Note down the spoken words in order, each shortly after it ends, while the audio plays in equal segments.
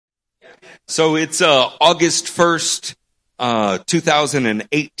So it's August 1st,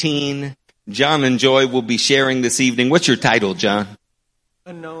 2018. John and Joi will be sharing this evening. What's your title, John?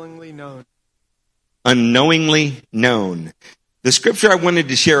 Unknowingly Known. Unknowingly Known. The scripture I wanted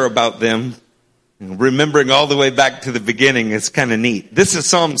to share about them, remembering all the way back to the beginning, is kind of neat. This is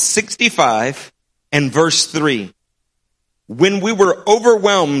Psalm 65 and verse 3. When we were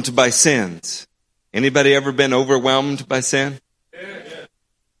overwhelmed by sins. Anybody ever been overwhelmed by sin?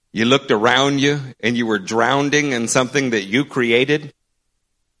 You looked around you and you were drowning in something that you created.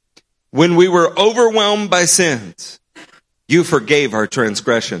 When we were overwhelmed by sins, you forgave our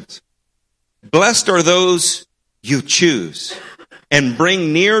transgressions. Blessed are those you choose and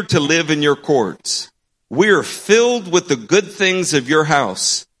bring near to live in your courts. We are filled with the good things of your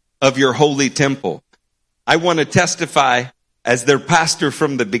house, of your holy temple. I want to testify as their pastor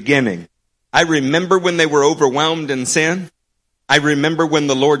from the beginning. I remember when they were overwhelmed in sin. I remember when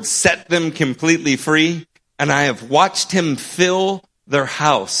the Lord set them completely free, and I have watched him fill their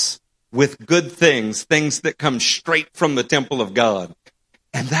house with good things, things that come straight from the temple of God.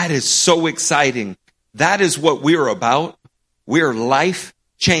 And that is so exciting. That is what we're about. We're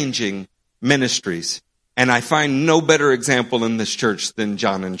life-changing ministries. And I find no better example in this church than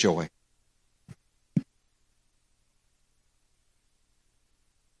John and Joi.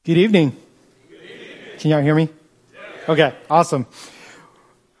 Good evening. Can y'all hear me? Okay, awesome.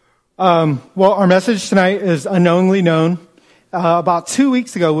 Well, our message tonight is Unknowingly Known. About 2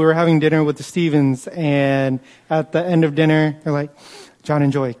 weeks ago, we were having dinner with the Stevens, and at the end of dinner, they're like, John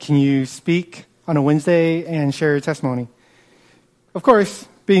and Joi, can you speak on a Wednesday and share your testimony? Of course,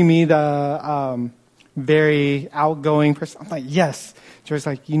 being me, the very outgoing person, I'm like, yes. Joy's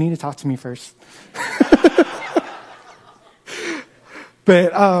like, you need to talk to me first.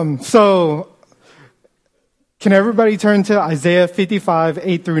 But, so, can everybody turn to Isaiah 55,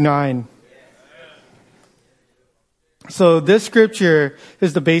 8 through 9? So this scripture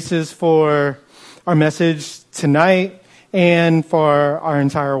is the basis for our message tonight and for our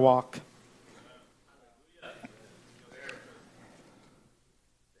entire walk.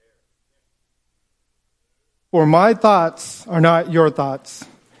 For my thoughts are not your thoughts,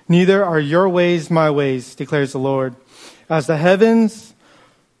 neither are your ways my ways, declares the Lord. As the heavens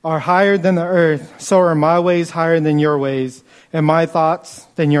are higher than the earth, so are my ways higher than your ways, and my thoughts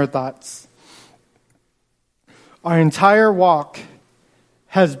than your thoughts. Our entire walk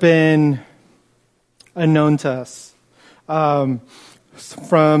has been unknown to us. From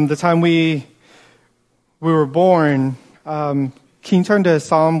the time we were born, can you turn to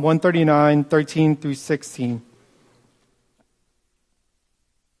Psalm 139, 13 through 16?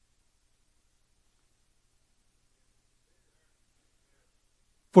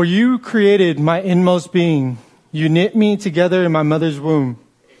 For you created my inmost being. You knit me together in my mother's womb.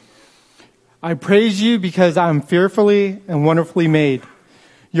 I praise you because I am fearfully and wonderfully made.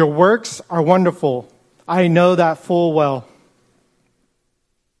 Your works are wonderful. I know that full well.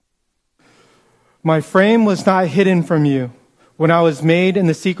 My frame was not hidden from you when I was made in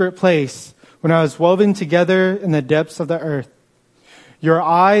the secret place, when I was woven together in the depths of the earth. Your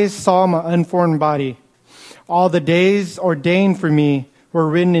eyes saw my unformed body. All the days ordained for me were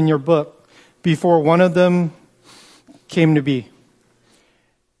written in your book before one of them came to be.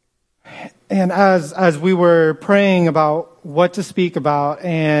 And as we were praying about what to speak about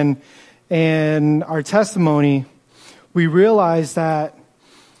and our testimony, we realized that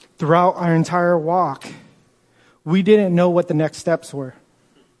throughout our entire walk, we didn't know what the next steps were.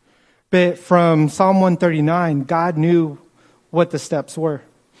 But from Psalm 139, God knew what the steps were.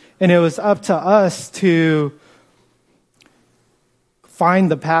 And it was up to us to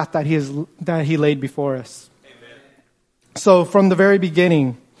find the path that he laid before us. Amen. So from the very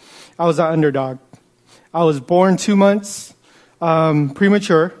beginning, I was an underdog. I was born 2 months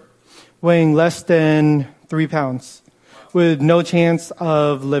premature, weighing less than 3 pounds, with no chance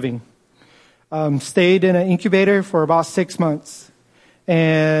of living. Stayed in an incubator for about 6 months,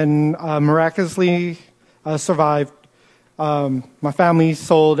 and miraculously survived. My family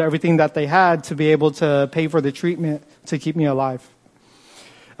sold everything that they had to be able to pay for the treatment to keep me alive.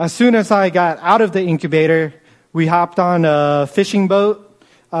 As soon as I got out of the incubator, we hopped on a fishing boat.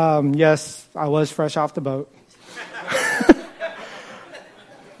 Yes, I was fresh off the boat.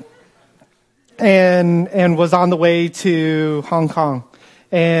 and was on the way to Hong Kong.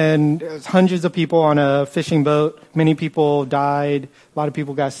 And it was hundreds of people on a fishing boat. Many people died. A lot of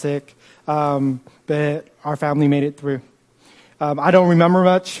people got sick. But our family made it through. I don't remember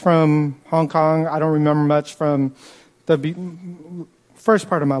much from Hong Kong. I don't remember much from the first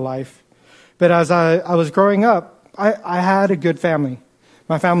part of my life. But as I was growing up, I had a good family.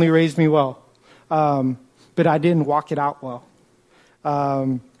 My family raised me well. but I didn't walk it out well.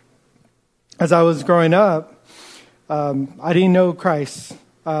 As I was growing up, I didn't know Christ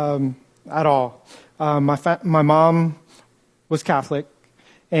at all. My mom was Catholic,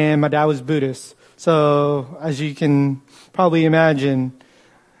 and my dad was Buddhist. So, as you can probably imagine,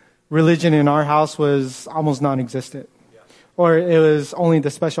 religion in our house was almost non-existent. Or it was only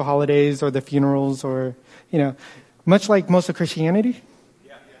the special holidays or the funerals or, much like most of Christianity.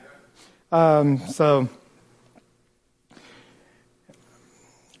 And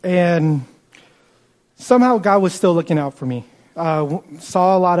somehow God was still looking out for me.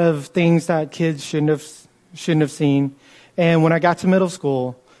 Saw a lot of things that kids shouldn't have seen. And when I got to middle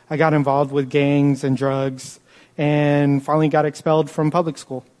school, I got involved with gangs and drugs and finally got expelled from public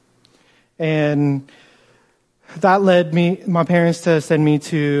school. And that led my parents to send me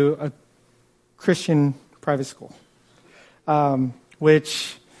to a Christian private school,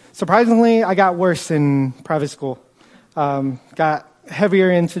 which surprisingly, I got worse in private school. Got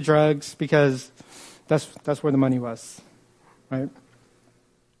heavier into drugs because that's where the money was, right?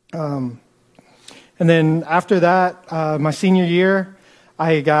 And then after that, my senior year,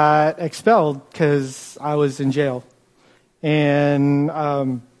 I got expelled because I was in jail. And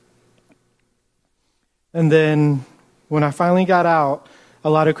then when I finally got out, a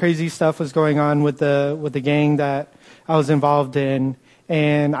lot of crazy stuff was going on with the gang that I was involved in,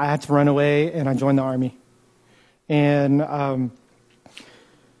 and I had to run away, and I joined the Army. And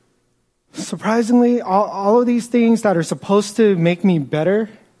surprisingly, all of these things that are supposed to make me better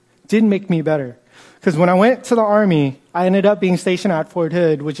didn't make me better. Because when I went to the Army, I ended up being stationed at Fort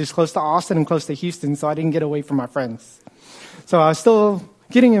Hood, which is close to Austin and close to Houston, so I didn't get away from my friends. So I was still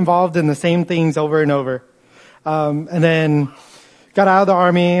getting involved in the same things over and over. And then got out of the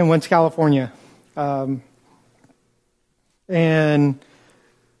Army and went to California. And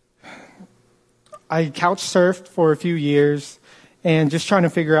I couch surfed for a few years and just trying to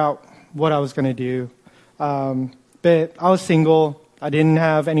figure out what I was going to do. But I was single. I didn't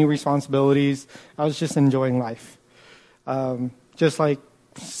have any responsibilities. I was just enjoying life. Just like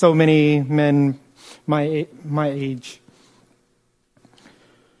so many men my age.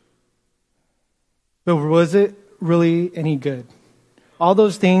 But was it really any good? All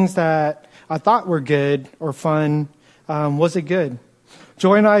those things that I thought were good or fun, was it good?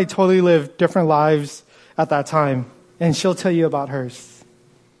 Joi and I totally lived different lives at that time, and she'll tell you about hers.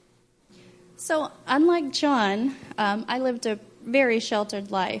 So, unlike John, I lived a very sheltered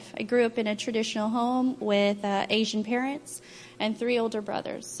life. I grew up in a traditional home with Asian parents and 3 older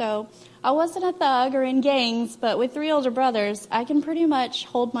brothers. So I wasn't a thug or in gangs, but with 3 older brothers, I can pretty much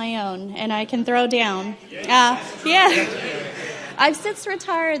hold my own and I can throw down. Yeah. I've since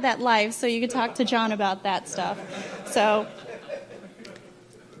retired that life, so you could talk to John about that stuff. So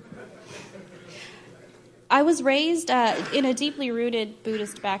I was raised in a deeply rooted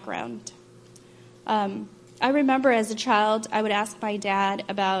Buddhist background. I remember as a child, I would ask my dad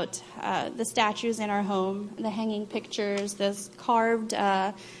about the statues in our home, the hanging pictures, those carved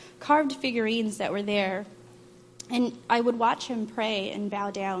figurines that were there. And I would watch him pray and bow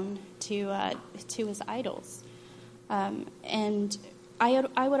down to his idols. And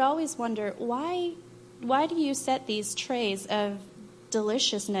I would always wonder, why do you set these trays of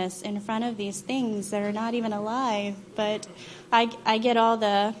deliciousness in front of these things that are not even alive? But I get all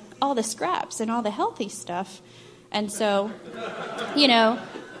the scraps and all the healthy stuff. And so,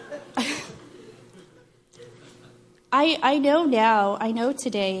 I know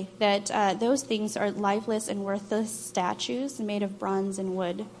today that those things are lifeless and worthless statues made of bronze and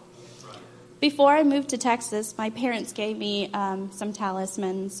wood. Before I moved to Texas, my parents gave me some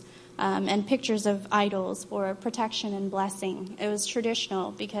talismans and pictures of idols for protection and blessing. It was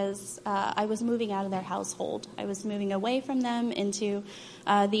traditional because I was moving out of their household. I was moving away from them into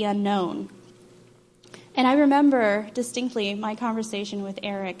the unknown. And I remember distinctly my conversation with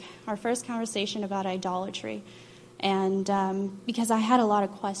Eric, our first conversation about idolatry. And because I had a lot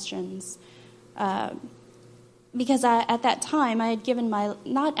of questions. Because at that time, I had given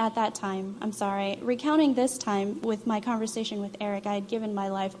recounting this time with my conversation with Eric, I had given my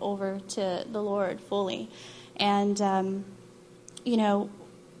life over to the Lord fully. And,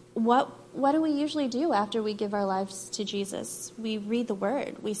 what do we usually do after we give our lives to Jesus? We read the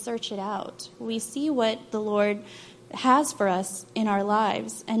Word. We search it out. We see what the Lord has for us in our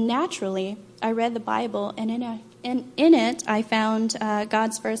lives. And naturally, I read the Bible, and in it, I found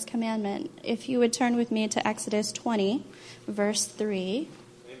God's first commandment. If you would turn with me to Exodus 20, verse 3.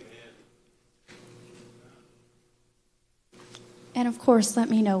 Amen. And of course, let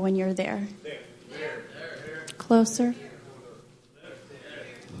me know when you're there. Closer.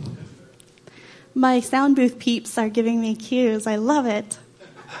 My sound booth peeps are giving me cues. I love it.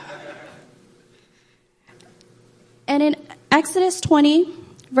 And in Exodus 20,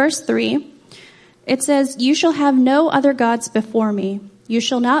 verse 3, it says, "You shall have no other gods before me. You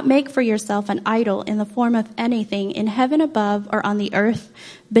shall not make for yourself an idol in the form of anything in heaven above or on the earth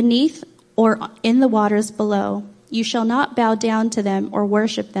beneath or in the waters below. You shall not bow down to them or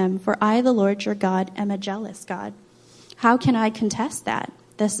worship them, for I, the Lord your God, am a jealous God." How can I contest that?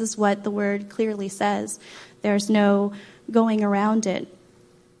 This is what the word clearly says. There's no going around it.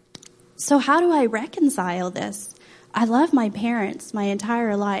 So how do I reconcile this? I love my parents my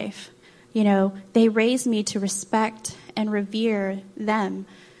entire life. You know, they raised me to respect and revere them.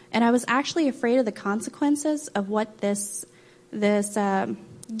 And I was actually afraid of the consequences of what this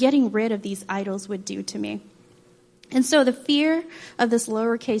getting rid of these idols would do to me. And so the fear of this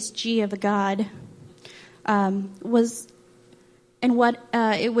lowercase g of a God was, and what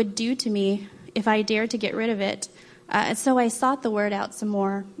it would do to me if I dared to get rid of it. So I sought the word out some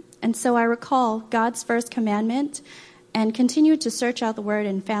more. And so I recall God's first commandment and continued to search out the word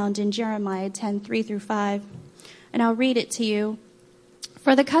and found in Jeremiah 10:3-5. And I'll read it to you.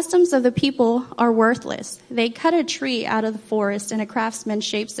 "For the customs of the people are worthless. They cut a tree out of the forest, and a craftsman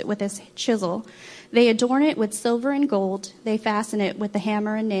shapes it with his chisel. They adorn it with silver and gold. They fasten it with the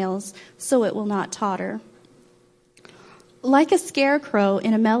hammer and nails, so it will not totter. Like a scarecrow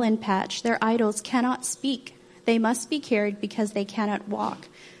in a melon patch, their idols cannot speak. They must be carried because they cannot walk."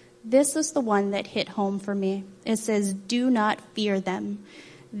 This is the one that hit home for me. It says, "Do not fear them.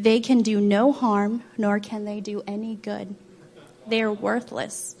 They can do no harm, nor can they do any good. They are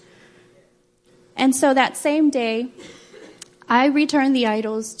worthless." And so that same day, I returned the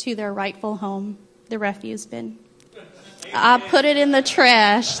idols to their rightful home, the refuse bin. I put it in the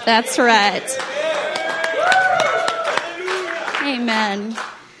trash. That's right. Amen.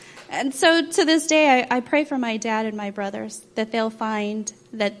 And so to this day, I pray for my dad and my brothers that they'll find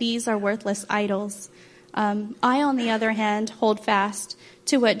that these are worthless idols. I, on the other hand, hold fast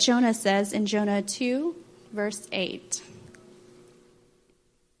to what Jonah says in Jonah 2, verse 8.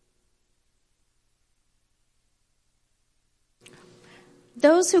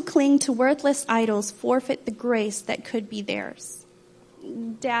 "Those who cling to worthless idols forfeit the grace that could be theirs."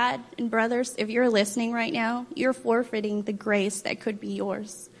 Dad and brothers, if you're listening right now, you're forfeiting the grace that could be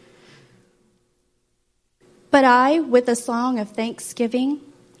yours. "But I, with a song of thanksgiving,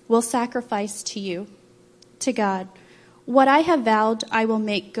 will sacrifice to you, to God. What I have vowed, I will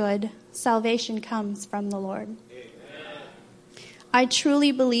make good. Salvation comes from the Lord." Amen. I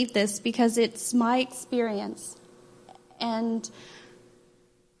truly believe this because it's my experience. And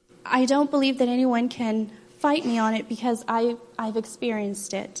I don't believe that anyone can fight me on it because I've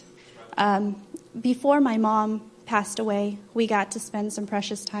experienced it. Before my mom passed away, we got to spend some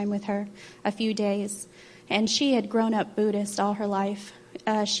precious time with her, a few days. And she had grown up Buddhist all her life.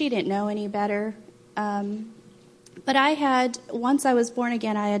 She didn't know any better. But once I was born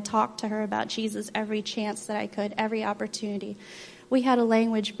again, I had talked to her about Jesus every chance that I could, every opportunity. We had a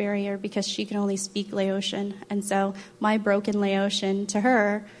language barrier because she could only speak Laotian. And so my broken Laotian to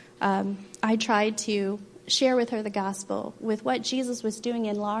her, I tried to share with her the gospel, with what Jesus was doing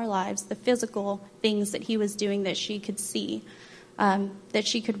in our lives, the physical things that he was doing that she could see, that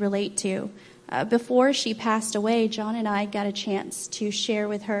she could relate to. Before she passed away, John and I got a chance to share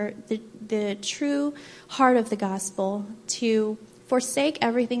with her the true heart of the gospel, to forsake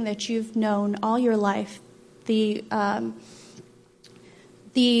everything that you've known all your life, the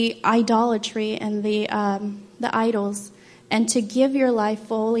idolatry and the idols, and to give your life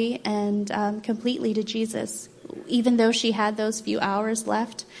fully and completely to Jesus. Even though she had those few hours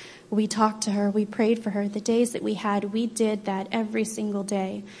left, we talked to her, we prayed for her. The days that we had, we did that every single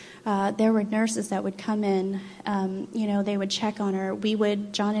day. There were nurses that would come in, they would check on her.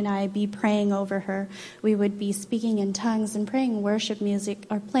 John and I, be praying over her. We would be speaking in tongues and playing worship music,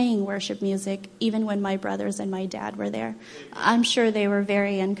 even when my brothers and my dad were there. I'm sure they were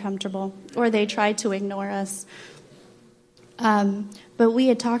very uncomfortable, or they tried to ignore us. But we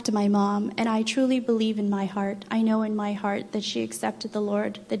had talked to my mom, and I truly believe in my heart, I know in my heart that she accepted the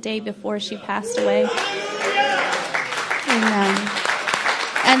Lord the day before she passed away. Amen.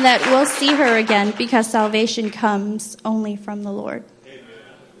 And that we'll see her again because salvation comes only from the Lord.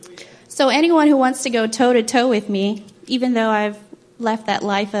 So anyone who wants to go toe-to-toe with me, even though I've left that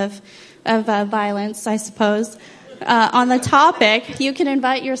life of violence, I suppose, on the topic, you can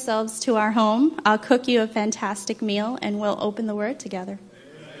invite yourselves to our home. I'll cook you a fantastic meal, and we'll open the Word together.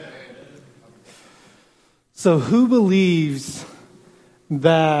 So who believes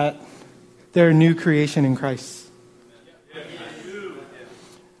that they're a new creation in Christ?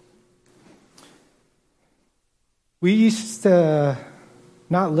 We used to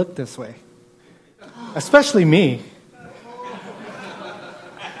not look this way, especially me.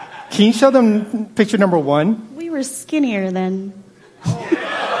 Can you show them picture number 1? We were skinnier then.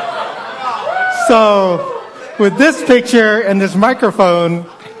 So, with this picture and this microphone,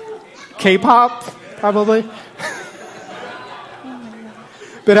 K-pop, probably.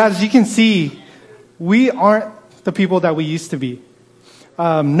 But as you can see, we aren't the people that we used to be.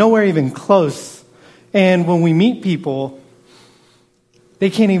 Nowhere even close. And when we meet people, they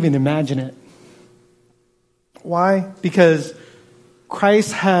can't even imagine it. Why? Because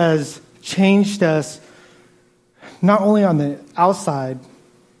Christ has changed us not only on the outside,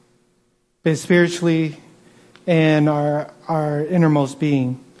 but spiritually and our innermost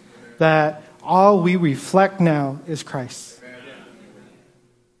being. That all we reflect now is Christ.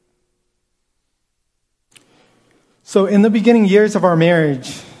 So in the beginning years of our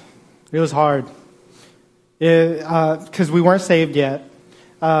marriage, it was hard. Because we weren't saved yet.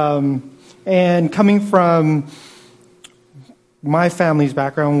 And coming from my family's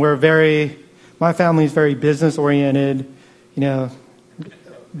background, my family's very business oriented,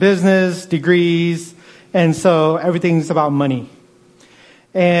 business, degrees, and so everything's about money.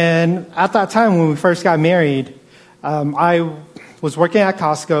 And at that time when we first got married, I was working at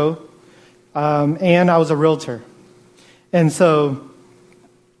Costco, and I was a realtor. And so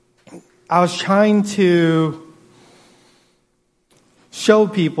I was trying to show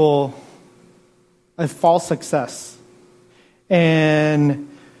people a false success and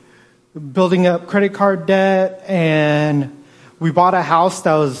building up credit card debt, and we bought a house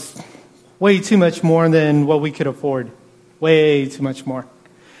that was way too much more than what we could afford. Way too much more.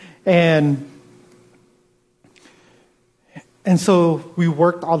 And so we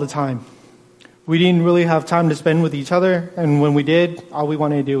worked all the time. We didn't really have time to spend with each other, and when we did, all we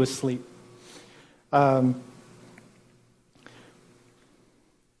wanted to do was sleep.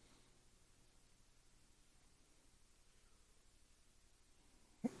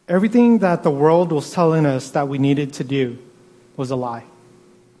 Everything that the world was telling us that we needed to do was a lie.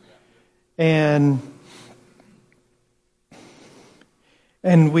 And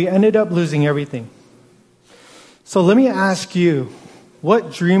we ended up losing everything. So let me ask you,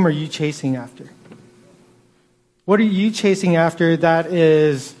 what dream are you chasing after? What are you chasing after that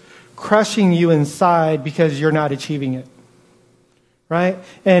is crushing you inside because you're not achieving it? Right?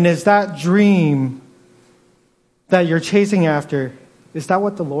 And is that dream that you're chasing after, is that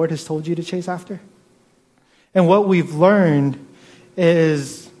what the Lord has told you to chase after? And what we've learned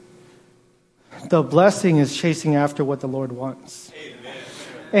is the blessing is chasing after what the Lord wants. Amen.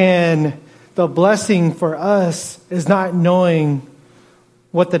 And the blessing for us is not knowing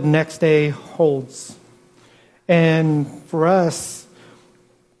what the next day holds. And for us,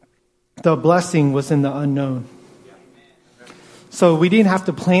 the blessing was in the unknown. So we didn't have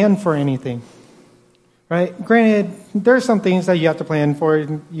to plan for anything. Right? Granted, there are some things that you have to plan for.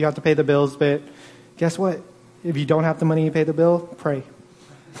 You have to pay the bills, but guess what? If you don't have the money to pay the bill, pray.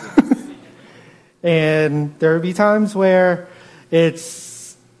 And there will be times where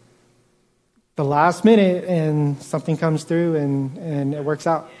it's the last minute and something comes through and it works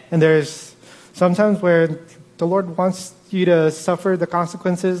out. And there's sometimes where the Lord wants you to suffer the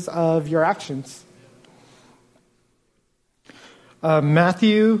consequences of your actions.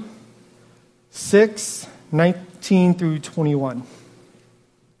 Matthew 6:19 through 21.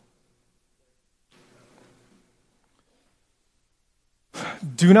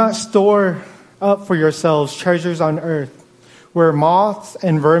 Do not store up for yourselves treasures on earth, where moths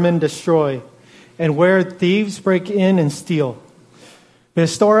and vermin destroy, and where thieves break in and steal. But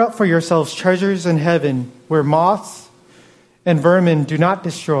store up for yourselves treasures in heaven, where moths and vermin do not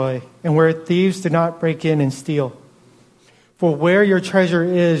destroy, and where thieves do not break in and steal. For where your treasure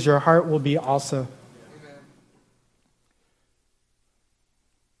is, your heart will be also. Amen.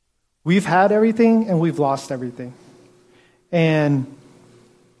 We've had everything and we've lost everything. And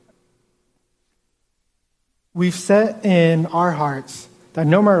we've set in our hearts that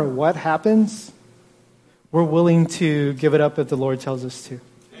no matter what happens, we're willing to give it up if the Lord tells us to.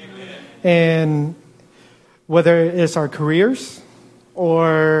 Amen. And whether it's our careers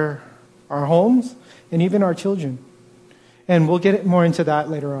or our homes and even our children. And we'll get more into that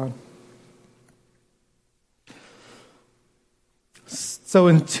later on. So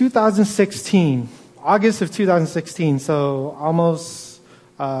in 2016, August of 2016, so almost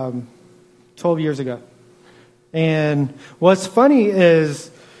 12 years ago. And what's funny is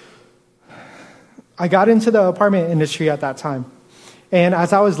I got into the apartment industry at that time. And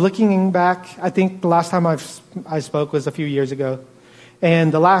as I was looking back, I think the last time I spoke was a few years ago.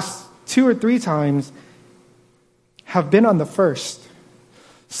 And the last 2 or 3 times, have been on the first.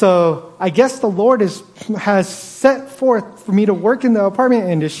 So I guess the Lord has set forth for me to work in the apartment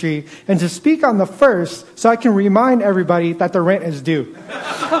industry and to speak on the first so I can remind everybody that the rent is due.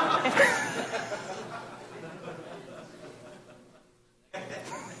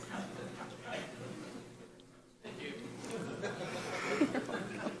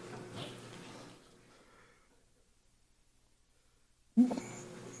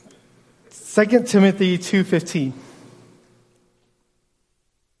 Second Timothy 2:15.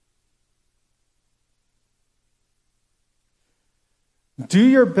 Do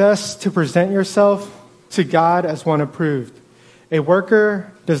your best to present yourself to God as one approved. A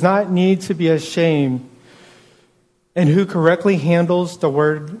worker does not need to be ashamed, and who correctly handles the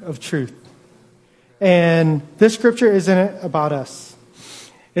word of truth. And this scripture isn't about us.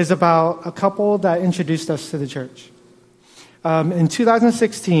 It's about a couple that introduced us to the church. In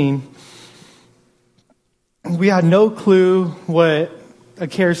 2016, we had no clue what a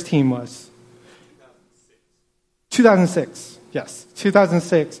CARES team was. 2006, yes.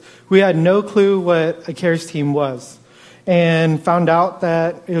 2006. We had no clue what a CARES team was, and found out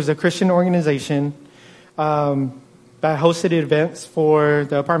that it was a Christian organization that hosted events for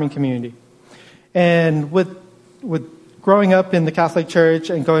the apartment community. And with growing up in the Catholic Church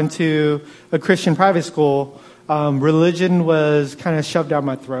and going to a Christian private school, religion was kind of shoved down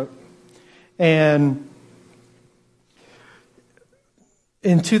my throat. And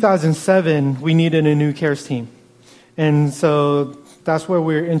in 2007, we needed a new CARES team. And so that's where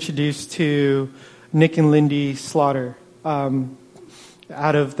we were introduced to Nick and Lindy Slaughter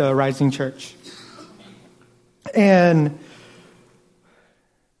out of the Rising Church. And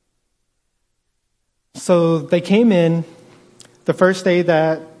so they came in the first day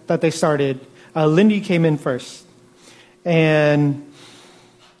that they started. Lindy came in first. And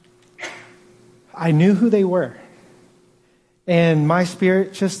I knew who they were. And my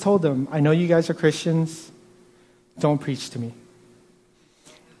spirit just told them, I know you guys are Christians. Don't preach to me.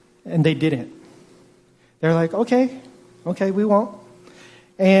 And they didn't. They're like, okay, we won't.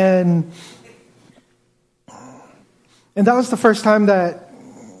 And that was the first time that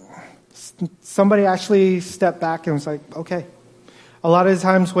somebody actually stepped back and was like, okay. A lot of the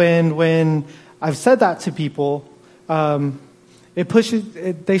times when I've said that to people,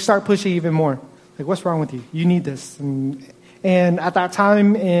 they start pushing even more. Like, what's wrong with you? You need this. And at that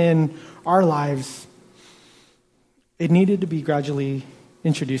time in our lives, it needed to be gradually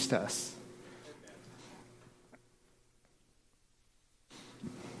introduced to us.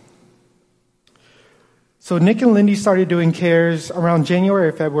 So Nick and Lindy started doing CARES around January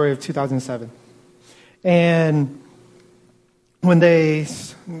or February of 2007. And when they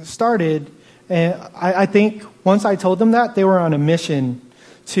started, I think once I told them that, they were on a mission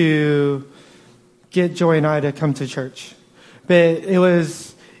to get Joi and I to come to church. But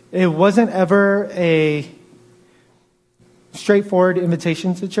it wasn't ever a straightforward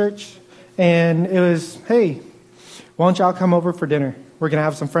invitation to church. And it was, hey, why don't y'all come over for dinner? We're going to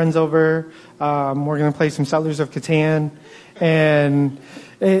have some friends over. We're going to play some Settlers of Catan. And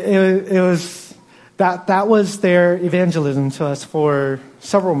it was that was their evangelism to us for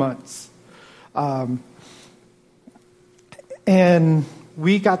several months. And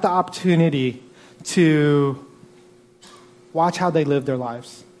we got the opportunity to watch how they lived their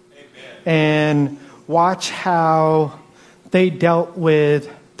lives. Amen. And watch how they dealt with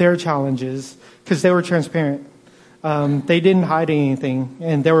their challenges, because they were transparent. They didn't hide anything,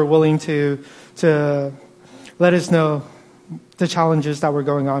 and they were willing to let us know the challenges that were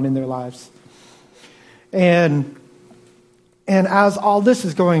going on in their lives. And as all this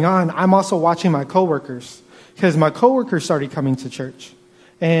is going on, I'm also watching my coworkers, because my coworkers started coming to church,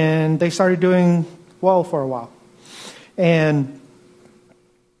 and they started doing well for a while. And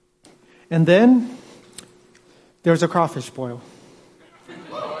then there was a crawfish boil.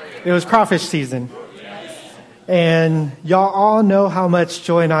 It was crawfish season. And y'all all know how much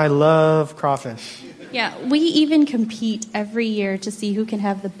Joi and I love crawfish. Yeah, we even compete every year to see who can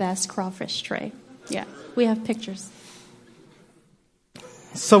have the best crawfish tray. Yeah, we have pictures.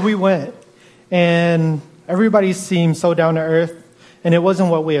 So we went, and everybody seemed so down to earth, and it wasn't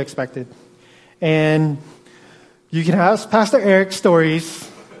what we expected. And you can ask Pastor Eric stories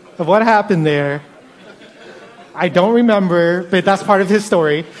of what happened there. I don't remember, but that's part of his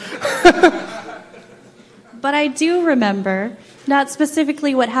story. But I do remember, not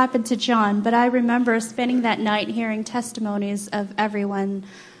specifically what happened to John, but I remember spending that night hearing testimonies of everyone,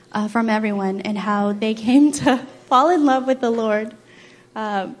 from everyone, and how they came to fall in love with the Lord.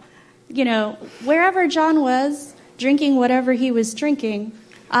 Wherever John was, drinking whatever he was drinking,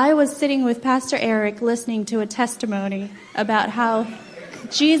 I was sitting with Pastor Eric listening to a testimony about how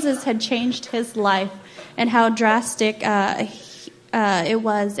Jesus had changed his life and how drastic it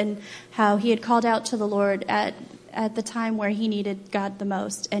was, and how he had called out to the Lord at the time where he needed God the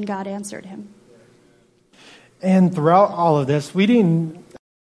most, and God answered him. And throughout all of this,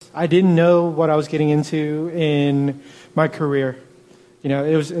 I didn't know what I was getting into in my career. You know,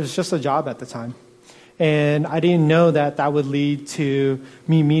 it was just a job at the time. And I didn't know that would lead to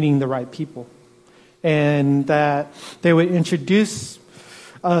me meeting the right people. And that they would introduce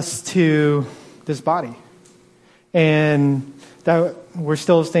us to this body. And that we're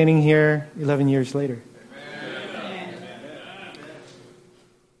still standing here 11 years later. Amen.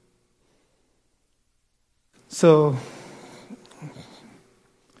 So,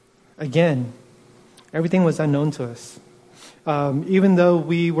 again, everything was unknown to us. Even though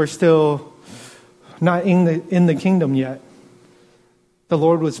we were still not in the kingdom yet, the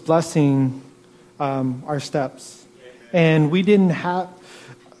Lord was blessing our steps. And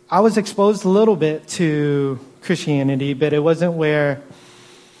I was exposed a little bit to Christianity, but it wasn't where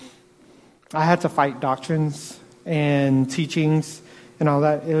I had to fight doctrines and teachings and all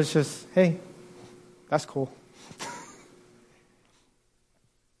that. It was just, hey, that's cool.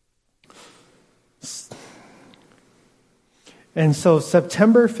 And so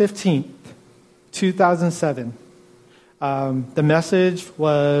September 15th, 2007, the message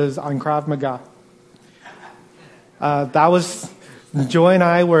was on Krav Maga. Joi and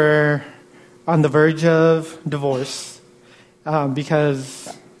I were on the verge of divorce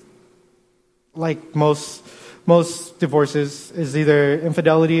because, like most divorces, is either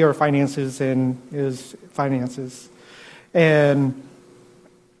infidelity or finances, and it was finances. But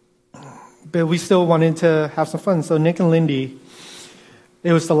we still wanted to have some fun. So Nick and Lindy,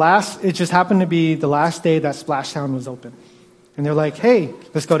 it just happened to be the last day that Splashtown was open. And they're like, hey,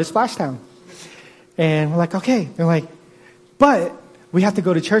 let's go to Splashtown. And we're like, okay. They're like, but we have to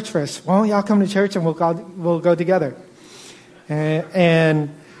go to church first. Why don't y'all come to church and we'll go together?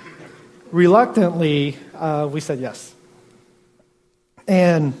 And reluctantly, we said yes.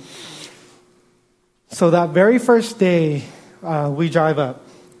 And so that very first day, we drive up.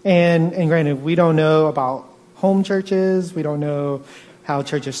 And granted, we don't know about home churches. We don't know how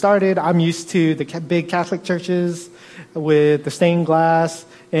churches started. I'm used to the big Catholic churches with the stained glass.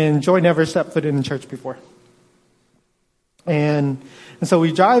 And Joi never stepped foot in a church before. And so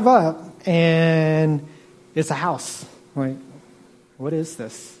we drive up, and it's a house. I'm like, what is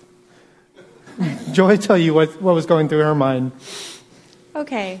this? Joi, tell you what was going through her mind.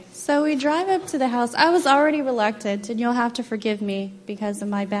 Okay, so we drive up to the house. I was already reluctant, and you'll have to forgive me because of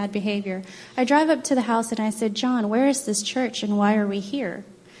my bad behavior. I drive up to the house, and I said, John, where is this church, and why are we here?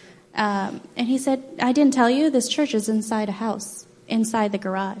 And he said, I didn't tell you, this church is inside a house, inside the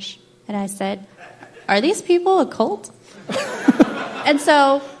garage. And I said, are these people a cult? And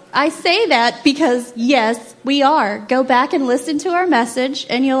so I say that because, yes, we are. Go back and listen to our message,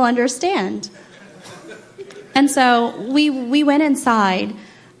 and you'll understand. And so we went inside,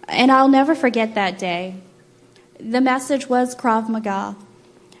 and I'll never forget that day. The message was Krav Maga.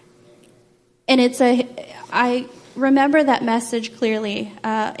 And I remember that message clearly.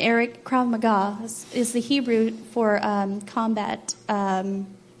 Eric, Krav Maga is the Hebrew for contact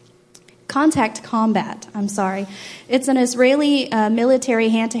combat. It's an Israeli military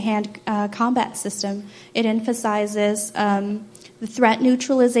hand-to-hand combat system. It emphasizes the threat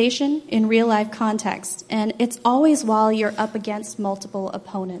neutralization in real-life context, and it's always while you're up against multiple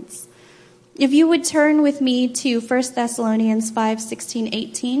opponents. If you would turn with me to 1 Thessalonians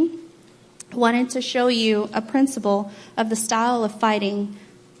 5:16-18, I wanted to show you a principle of the style of fighting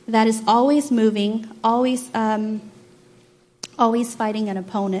that is always moving, always fighting an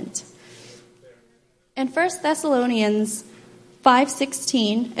opponent. In 1 Thessalonians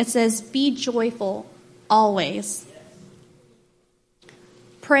 5:16, it says, be joyful always.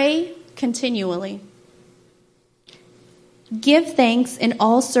 Pray continually. Give thanks in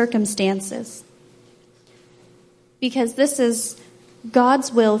all circumstances, because this is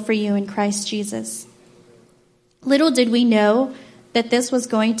God's will for you in Christ Jesus. Little did we know that this was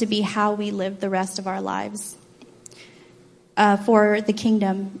going to be how we lived the rest of our lives for the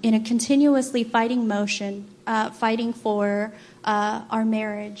kingdom, in a continuously fighting motion, fighting for our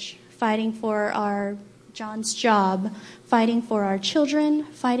marriage, fighting for John's job, fighting for our children,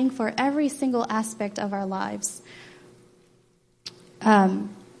 fighting for every single aspect of our lives.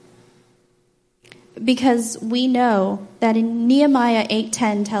 Because we know that in Nehemiah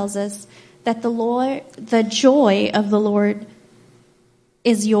 8:10 tells us that the joy of the Lord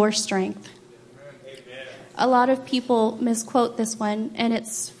is your strength. a lot of people misquote this one, and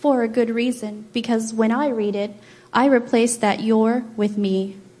it's for a good reason, because when I read it, I replace that "your" with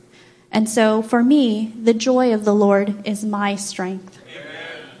 "me." And so for me, the joy of the Lord is my strength.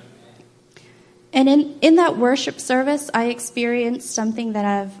 And in that worship service, I experienced something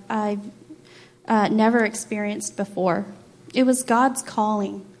that I've never experienced before. It was God's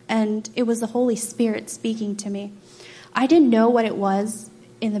calling, and it was the Holy Spirit speaking to me. I didn't know what it was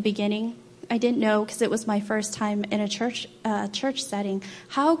in the beginning. I didn't know, because it was my first time in a church setting.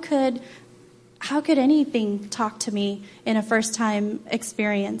 How could anything talk to me in a first-time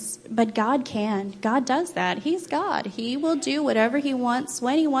experience? But God can. God does that. He's God. He will do whatever He wants,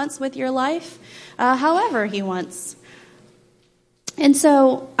 when He wants with your life, however He wants. And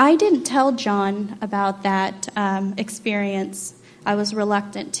so I didn't tell John about that experience. I was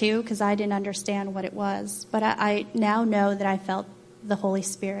reluctant to, because I didn't understand what it was. But I now know that I felt the Holy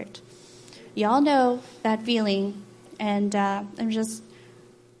Spirit. Y'all know that feeling, and I'm just...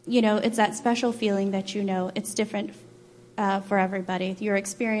 it's that special feeling that it's different for everybody. Your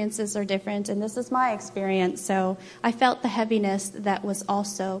experiences are different, and this is my experience. So I felt the heaviness that was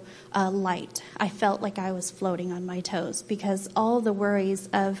also light. I felt like I was floating on my toes, because all the worries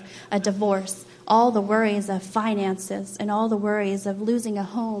of a divorce, all the worries of finances, and all the worries of losing a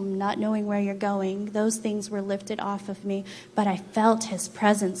home, not knowing where you're going, those things were lifted off of me. But I felt His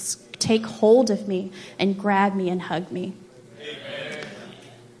presence take hold of me and grab me and hug me.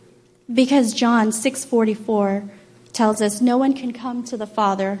 Because John 6:44 tells us no one can come to the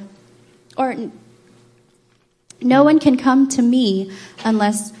Father, or no one can come to me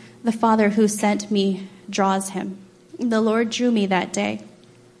unless the Father who sent me draws him. The Lord drew me that day.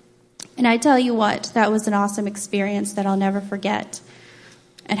 And I tell you what, that was an awesome experience that I'll never forget.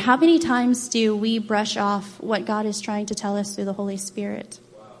 And how many times do we brush off what God is trying to tell us through the Holy Spirit?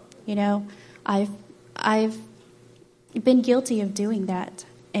 Wow. I've been guilty of doing that.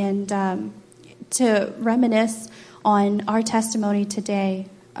 And to reminisce on our testimony today,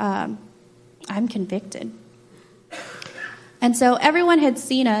 I'm convicted. And so everyone had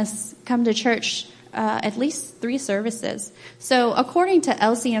seen us come to church at least 3 services. So according to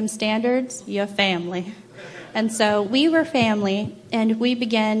LCM standards, you're family. And so we were family, and we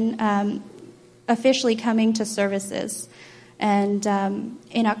began officially coming to services. And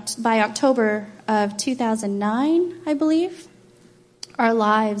by October of 2009, I believe, our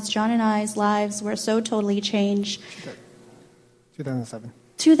lives, John and I's lives, were so totally changed. 2007.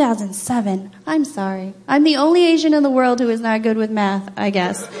 2007. I'm sorry. I'm the only Asian in the world who is not good with math, I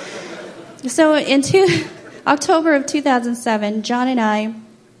guess. So in October of 2007, John and I,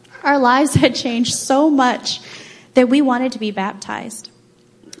 our lives had changed so much that we wanted to be baptized.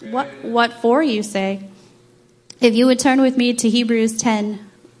 What for, you say? If you would turn with me to Hebrews 10,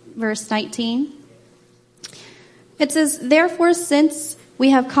 verse 19. It says, "Therefore, since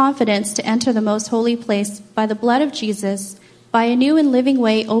we have confidence to enter the most holy place by the blood of Jesus, by a new and living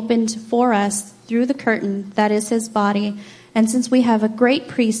way opened for us through the curtain that is His body, and since we have a great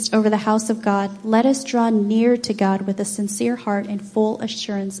priest over the house of God, let us draw near to God with a sincere heart and full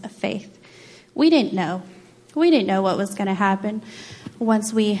assurance of faith." We didn't know. We didn't know what was going to happen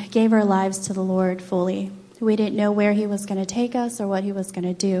once we gave our lives to the Lord fully. We didn't know where He was going to take us or what He was going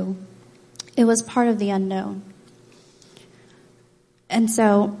to do. It was part of the unknown. And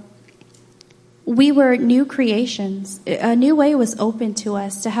so we were new creations. A new way was open to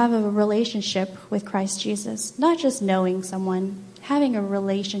us to have a relationship with Christ Jesus. Not just knowing someone, having a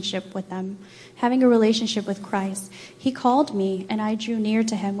relationship with them, having a relationship with Christ. He called me, and I drew near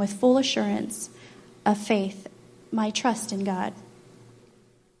to Him with full assurance of faith, my trust in God.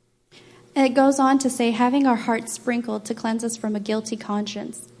 And it goes on to say, having our hearts sprinkled to cleanse us from a guilty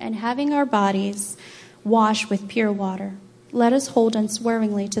conscience, and having our bodies washed with pure water. Let us hold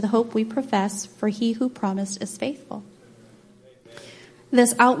unswervingly to the hope we profess, for He who promised is faithful.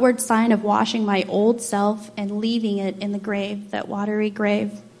 This outward sign of washing my old self and leaving it in the grave, that watery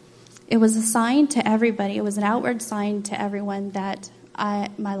grave, it was a sign to everybody. It was an outward sign to everyone that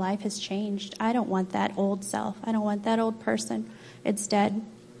my life has changed. I don't want that old self. I don't want that old person. It's dead.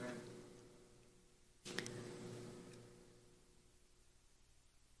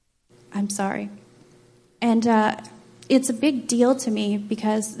 I'm sorry. And it's a big deal to me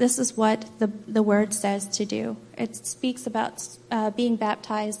because this is what the Word says to do. It speaks about being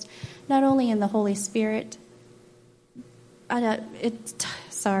baptized not only in the Holy Spirit.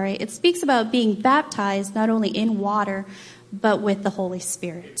 It speaks about being baptized not only in water, but with the Holy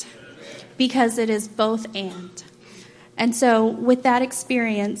Spirit. Because it is both and. And so with that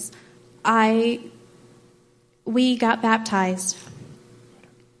experience, we got baptized.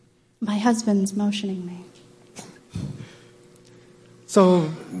 My husband's motioning me.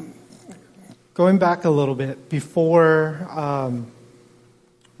 So going back a little bit, before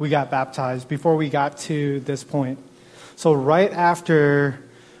we got baptized, before we got to this point, so right after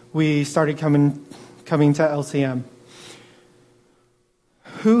we started coming to LCM,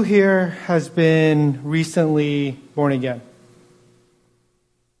 who here has been recently born again?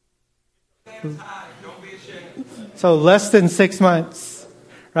 So less than 6 months,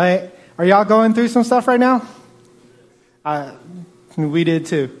 right? Are y'all going through some stuff right now? We did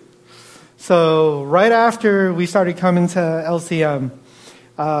too. So right after we started coming to LCM,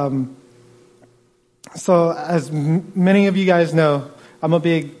 so as many of you guys know, I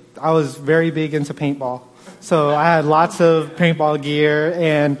was very big into paintball. So I had lots of paintball gear,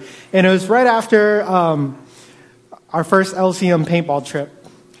 and it was right after our first LCM paintball trip.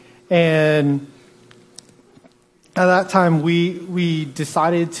 And at that time, we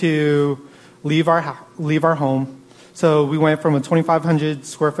decided to leave our home. So we went from a 2,500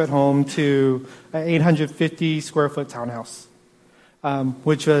 square foot home to an 850 square foot townhouse,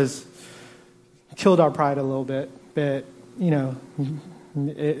 which killed our pride a little bit. But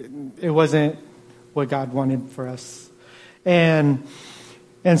it wasn't what God wanted for us, and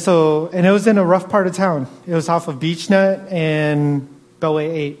it was in a rough part of town. It was off of Beechnut and Beltway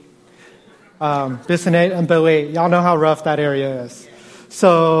 8. Bissonnet and Beltway 8. Y'all know how rough that area is.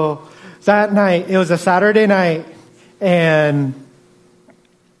 So that night, it was a Saturday night, and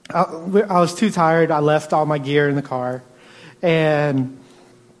I was too tired. I left all my gear in the car and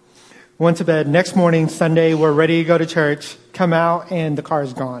went to bed. Next morning, Sunday, we're ready to go to church. Come out, and the car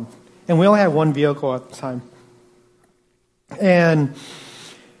is gone. And we only had one vehicle at the time. And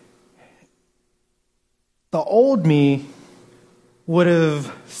the old me would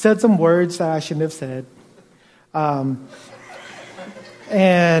have said some words that I shouldn't have said.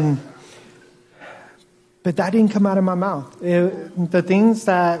 But that didn't come out of my mouth. The things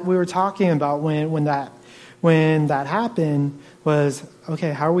that we were talking about when that happened was, okay,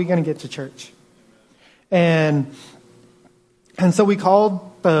 how are we going to get to church? And so we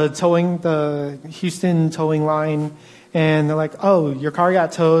called the Houston towing line, and they're like, oh, your car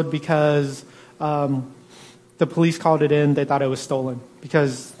got towed because the police called it in. They thought it was stolen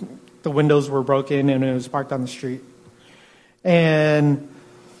because the windows were broken and it was parked on the street. And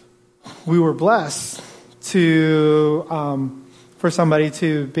we were blessed for somebody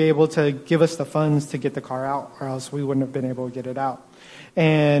to be able to give us the funds to get the car out, or else we wouldn't have been able to get it out.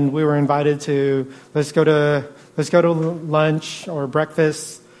 And we were invited to let's go to lunch or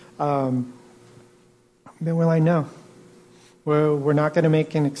breakfast. But we're like, no, we're not going to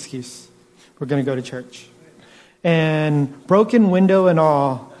make an excuse. We're going to go to church. And broken window and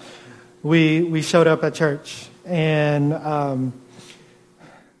all, we showed up at church, and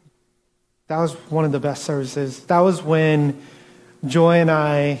that was one of the best services. That was when Joi and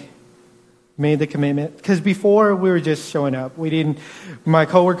I made the commitment. Because before, we were just showing up. My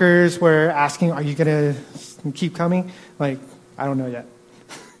coworkers were asking, are you going to keep coming? Like, I don't know yet.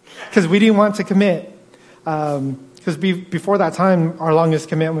 Because we didn't want to commit. Because before that time, our longest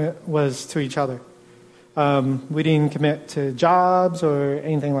commitment was to each other. We didn't commit to jobs or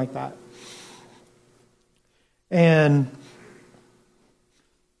anything like that. And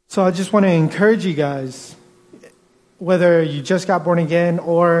so I just want to encourage you guys, whether you just got born again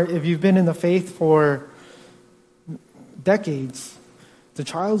or if you've been in the faith for decades, the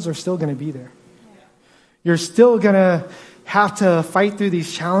trials are still going to be there. You're still going to have to fight through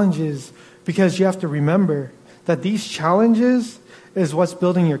these challenges, because you have to remember that these challenges is what's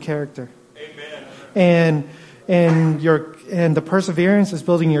building your character. Amen. And the perseverance is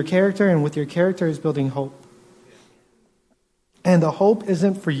building your character, and with your character is building hope. And the hope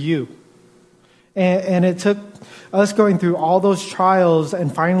isn't for you. And it took us going through all those trials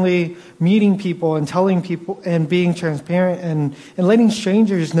and finally meeting people and telling people and being transparent and letting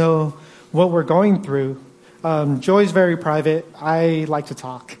strangers know what we're going through. Joy's very private. I like to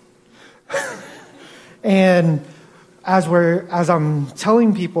talk. And as I'm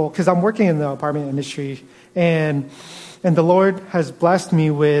telling people, because I'm working in the apartment industry, and the Lord has blessed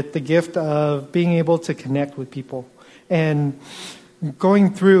me with the gift of being able to connect with people. And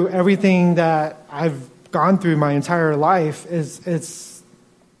going through everything that I've gone through my entire life it's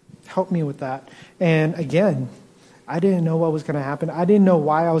helped me with that. And again, I didn't know what was going to happen. I didn't know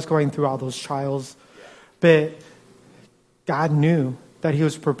why I was going through all those trials. But God knew that He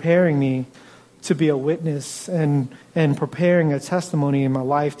was preparing me to be a witness and preparing a testimony in my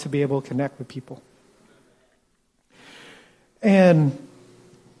life to be able to connect with people. And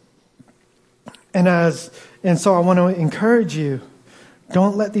so I want to encourage you,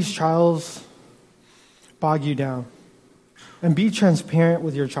 don't let these trials bog you down. and be transparent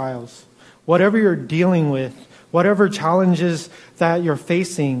with your trials. Whatever you're dealing with, whatever challenges that you're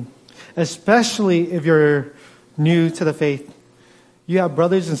facing, especially if you're new to the faith. You have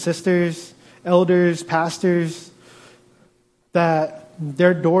brothers and sisters, elders, pastors, that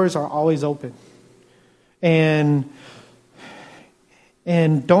their doors are always open. And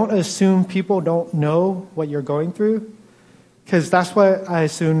don't assume people don't know what you're going through, because that's what I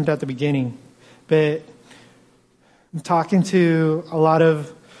assumed at the beginning. But talking to a lot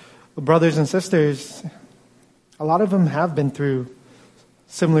of brothers and sisters, a lot of them have been through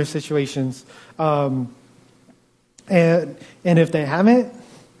similar situations. And if they haven't,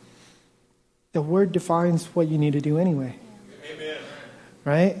 the Word defines what you need to do anyway. Amen.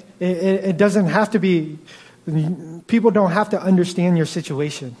 Right? It doesn't have to be, people don't have to understand your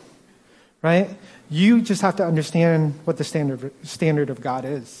situation. Right? You just have to understand what the standard of God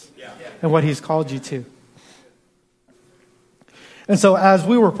is, and what He's called you to. And so as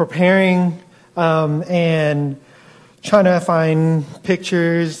we were preparing and trying to find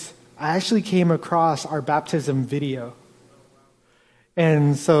pictures, I actually came across our baptism video.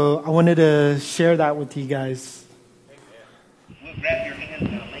 And so I wanted to share that with you guys. Grab your hand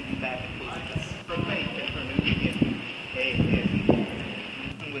and I'll lay you back for faith and for new beginning.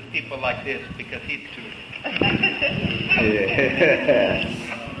 Amen. With people like this, because he's true. I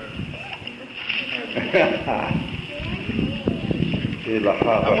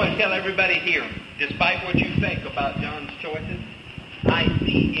want to tell everybody here, despite what you think about John's choices, I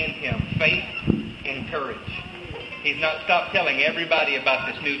see in him faith and courage. He's not stopped telling everybody about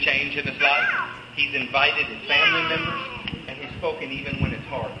this new change in his life. He's invited his family members, and he's spoken even when it's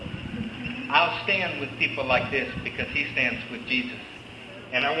hard. I'll stand with people like this because he stands with Jesus.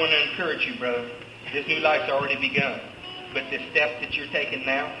 And I want to encourage you, brother. This new life's already begun. But this step that you're taking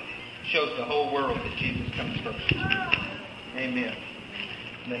now shows the whole world that Jesus comes first. Amen.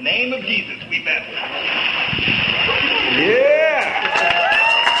 In the name of Jesus, we baptize. Yeah!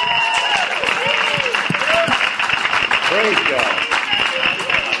 Praise God.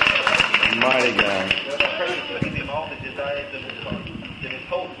 Mighty God. Give him all the desires of his heart. That his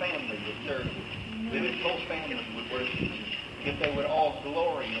whole family would serve you. That his whole family would worship you. If they would all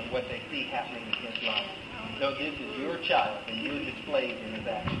glory in what they see happening in his life. So this is your child, and you displayed in his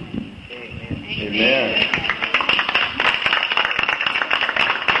action. Amen. Amen.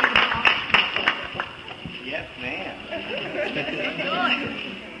 Yes, ma'am.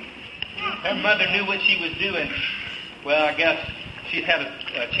 Her mother knew what she was doing. Well, I guess she'd had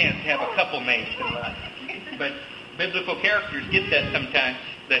a chance to have a couple names in life. But biblical characters get that sometimes.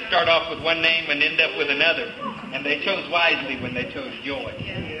 They start off with one name and end up with another. And they chose wisely when they chose Joy.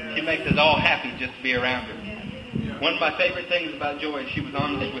 She makes us all happy just to be around her. One of my favorite things about Joy, she was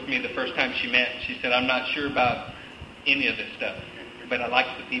honest with me the first time she met. She said, I'm not sure about any of this stuff, but I like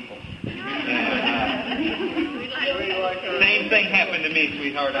the people. Same thing happened to me,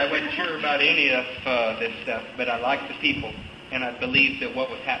 sweetheart. I wasn't sure about any of this stuff, but I liked the people, and I believed that what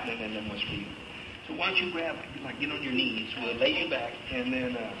was happening in them was real. So why don't you grab, get on your knees. We'll lay you back, and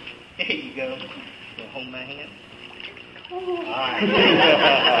then here you go. You'll hold my hand. All right. You'll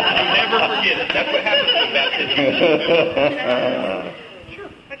never forget it. That's what happens with baptism. Sure.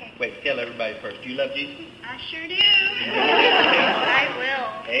 Okay. Wait, tell everybody first. Do you love Jesus? I sure do. I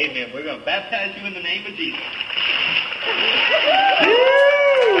will. Amen. We're going to baptize you in the name of Jesus.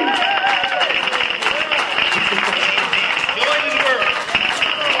 Joy to the world.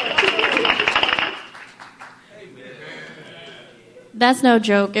 That's no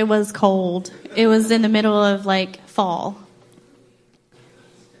joke. It was cold. It was in the middle of fall.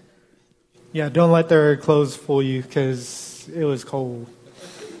 Yeah, don't let their clothes fool you, because it was cold.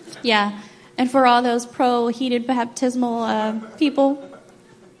 Yeah. And for all those pro-heated baptismal people,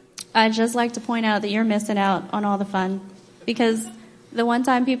 I'd just like to point out that you're missing out on all the fun. Because the one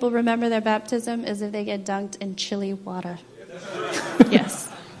time people remember their baptism is if they get dunked in chilly water.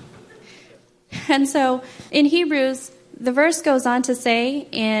 Yes. And so in Hebrews, the verse goes on to say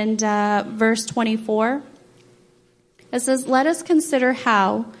in verse 24, it says, let us consider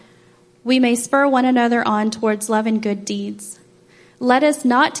how we may spur one another on towards love and good deeds. Let us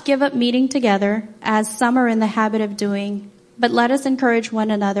not give up meeting together, as some are in the habit of doing, but let us encourage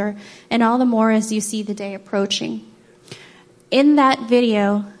one another, and all the more as you see the day approaching. In that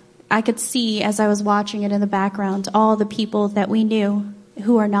video, I could see, as I was watching it in the background, all the people that we knew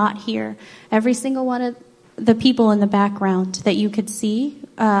who are not here. Every single one of the people in the background that you could see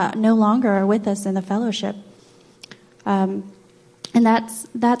no longer are with us in the fellowship. And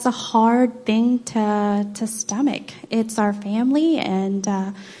that's a hard thing to stomach. It's our family, and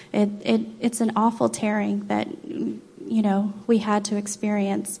it's an awful tearing that we had to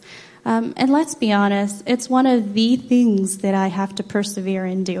experience. And let's be honest, it's one of the things that I have to persevere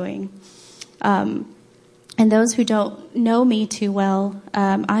in doing. And those who don't know me too well,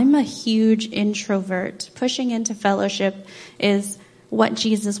 I'm a huge introvert. Pushing into fellowship is what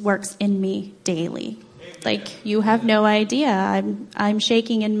Jesus works in me daily. Like, you have no idea. I'm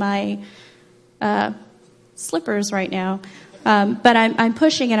shaking in my slippers right now. But I'm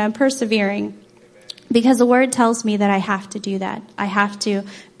pushing and I'm persevering because the word tells me that I have to do that. I have to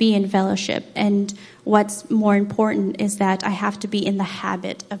be in fellowship. And what's more important is that I have to be in the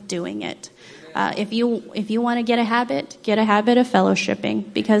habit of doing it. If you want to get a habit of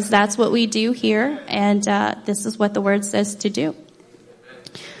fellowshipping, because that's what we do here, and this is what the word says to do.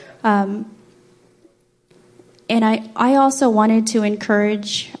 And I also wanted to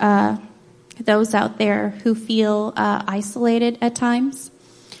encourage those out there who feel isolated at times.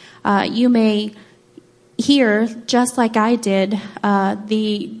 You may hear, just like I did,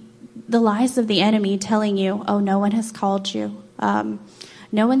 the lies of the enemy telling you, "Oh, no one has called you.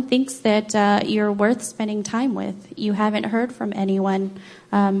 No one thinks that you're worth spending time with. You haven't heard from anyone."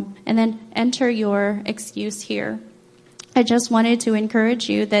 And then enter your excuse here. I just wanted to encourage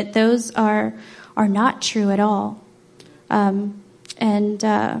you that those are not true at all.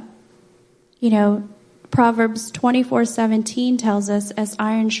 Proverbs 24:17 tells us, as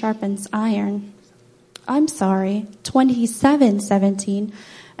iron sharpens iron. 27:17.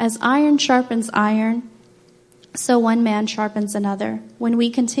 As iron sharpens iron, so one man sharpens another. When we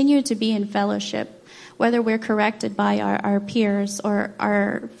continue to be in fellowship, whether we're corrected by our peers or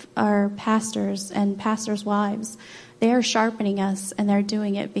our pastors and pastors' wives, they are sharpening us, and they're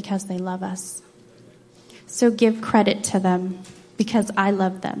doing it because they love us. So give credit to them, because I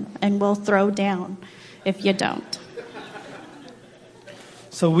love them, and will throw down if you don't.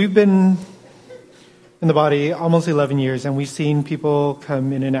 So we've been in the body almost 11 years, and we've seen people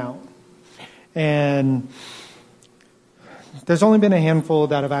come in and out. And there's only been a handful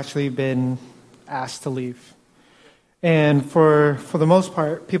that have actually been asked to leave. And for the most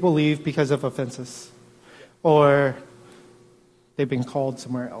part, people leave because of offenses, or they've been called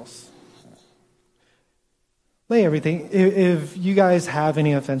somewhere else. Lay everything. If you guys have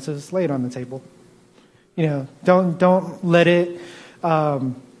any offenses, lay it on the table. Don't let it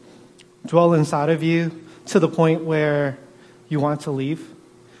dwell inside of you to the point where you want to leave,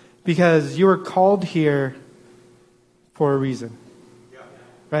 because you were called here for a reason,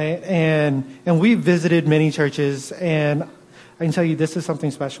 right? And we've visited many churches, and I can tell you this is something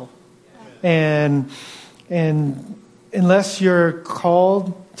special. And unless you're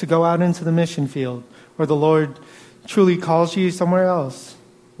called to go out into the mission field, or the Lord truly calls you somewhere else,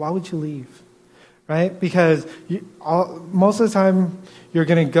 why would you leave? Right? Because most of the time you're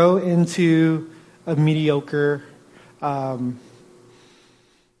going to go into a mediocre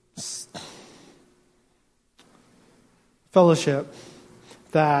fellowship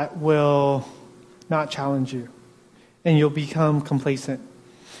that will not challenge you, and you'll become complacent,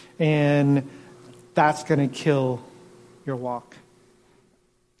 and that's going to kill your walk.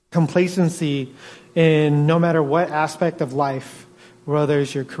 Complacency in no matter what aspect of life, whether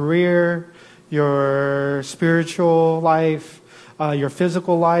it's your career, your spiritual life, your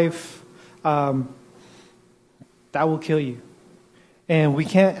physical life, that will kill you. And we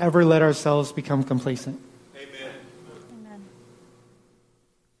can't ever let ourselves become complacent. Amen.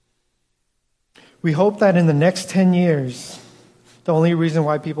 We hope that in the next 10 years, the only reason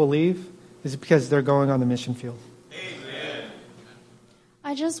why people leave is because they're going on the mission field.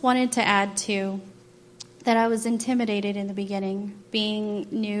 I just wanted to add, too, that I was intimidated in the beginning, being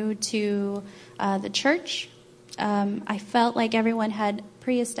new to the church. I felt like everyone had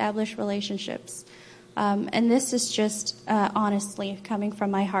pre-established relationships. And this is just honestly coming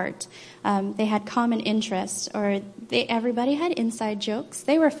from my heart. They had common interests, or everybody had inside jokes.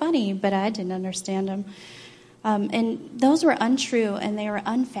 They were funny, but I didn't understand them. And those were untrue, and they were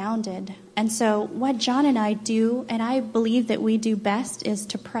unfounded. And so what John and I do, and I believe that we do best, is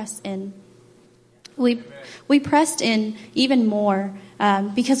to press in. We pressed in even more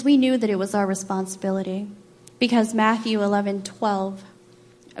because we knew that it was our responsibility. Because Matthew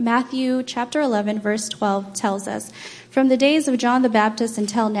chapter 11, verse 12 tells us, "From the days of John the Baptist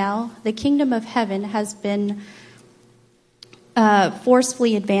until now, the kingdom of heaven has been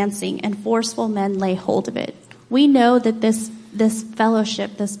forcefully advancing, and forceful men lay hold of it." We know that this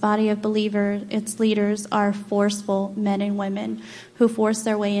fellowship, this body of believers, its leaders are forceful men and women who force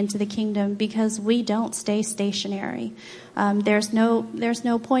their way into the kingdom, because we don't stay stationary. There's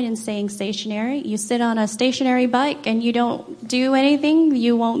no point in staying stationary. You sit on a stationary bike and you don't do anything,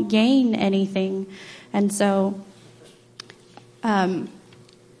 you won't gain anything. And so One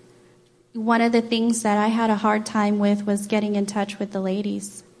of the things that I had a hard time with was getting in touch with the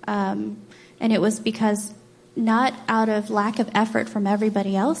ladies. And it was because not out of lack of effort from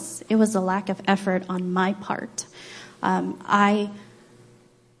everybody else, it was a lack of effort on my part.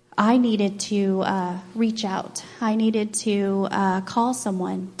 I needed to reach out. I needed to call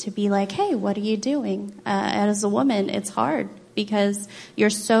someone to be like, hey, what are you doing? As a woman, it's hard because you're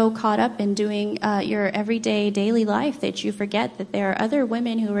so caught up in doing your everyday daily life that you forget that there are other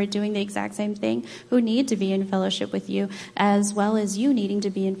women who are doing the exact same thing who need to be in fellowship with you as well as you needing to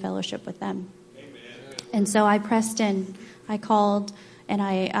be in fellowship with them. Amen. And so I pressed in. I called. And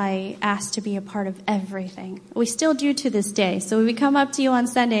I asked to be a part of everything. We still do to this day. So when we come up to you on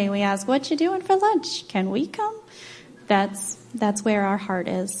Sunday and we ask, what you doing for lunch? Can we come? That's where our heart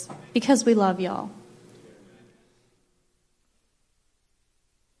is. Because we love y'all.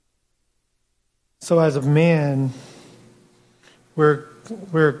 So as a man, we're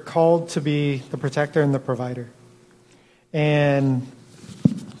called to be the protector and the provider. And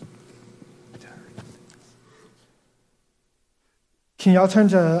can y'all turn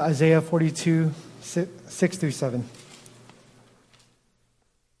to Isaiah 42, 6 through 7?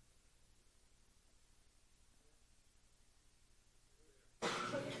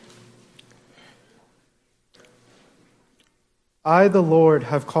 I, the Lord,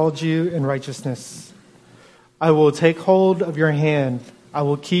 have called you in righteousness. I will take hold of your hand. I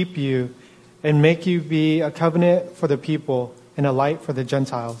will keep you and make you be a covenant for the people and a light for the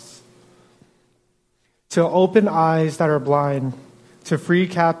Gentiles. To open eyes that are blind, to free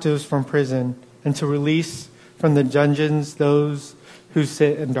captives from prison, and to release from the dungeons those who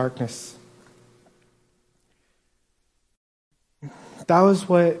sit in darkness. That was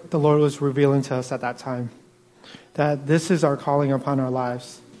what the Lord was revealing to us at that time. That this is our calling upon our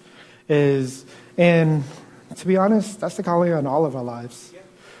lives. And to be honest, that's the calling on all of our lives.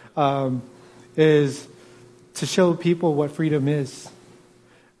 Is to show people what freedom is.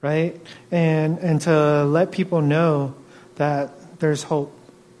 Right? And to let people know that there's hope.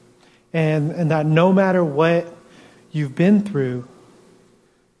 And that no matter what you've been through,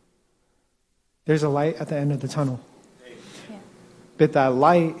 there's a light at the end of the tunnel. Yeah. But that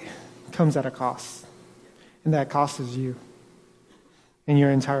light comes at a cost. And that cost is you and your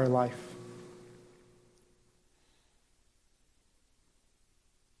entire life.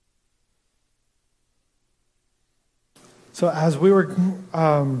 So as we were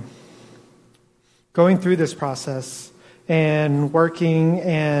going through this process, and working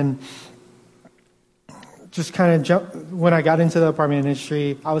and just kind of when I got into the apartment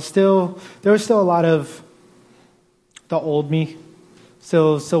industry, there was still a lot of the old me,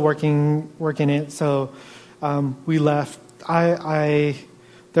 still working it. So we left. There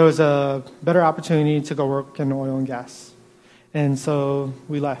was a better opportunity to go work in oil and gas, and so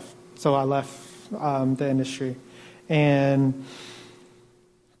we left. So I left the industry and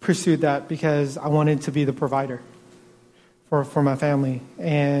pursued that because I wanted to be the provider for my family,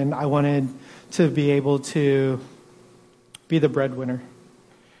 and I wanted to be able to be the breadwinner.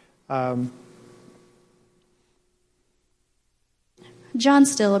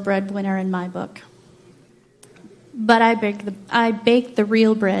 John's still a breadwinner in my book, but I bake the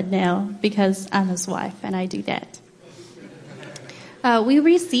real bread now because I'm his wife, and I do that. We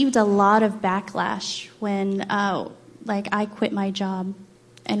received a lot of backlash when, I quit my job,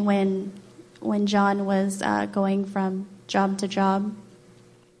 and when John was going from job to job.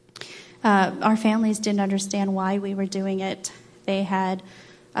 Our families didn't understand why we were doing it. They had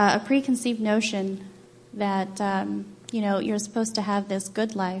a preconceived notion that, you're supposed to have this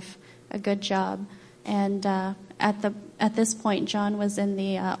good life, a good job. And at this point, John was in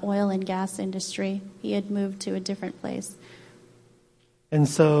the oil and gas industry. He had moved to a different place. And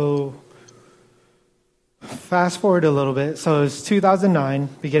so, fast forward a little bit. So it was 2009,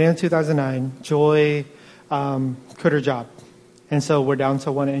 beginning of 2009, Joi quit her job. And so we're down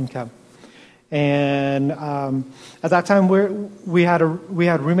to one income. And at that time, we had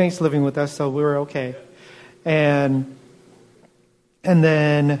roommates living with us, so we were okay. And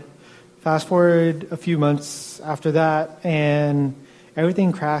then fast forward a few months after that, and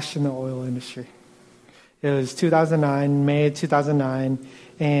everything crashed in the oil industry. It was 2009, May of 2009,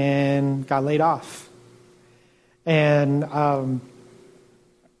 and got laid off. And I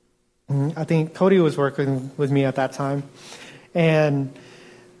think Cody was working with me at that time. And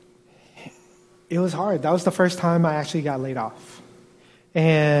it was hard. That was the first time I actually got laid off.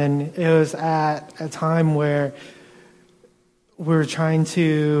 And it was at a time where we were trying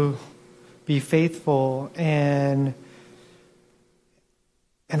to be faithful. And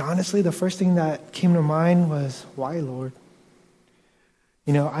honestly, the first thing that came to mind was, why, Lord?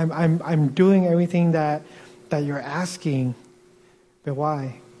 I'm doing everything that you're asking, but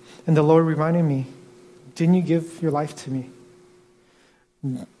why? And the Lord reminded me, didn't you give your life to me?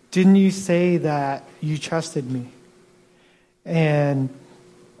 Didn't you say that you trusted me? And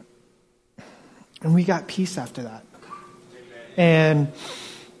we got peace after that. And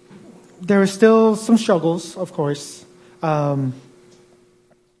there were still some struggles, of course. And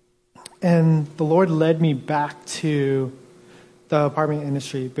the Lord led me back to the apartment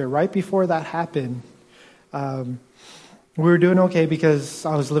industry. But right before that happened, we were doing okay because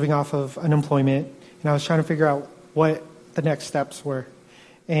I was living off of unemployment, and I was trying to figure out what the next steps were.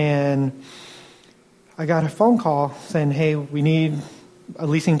 And I got a phone call saying, hey, we need a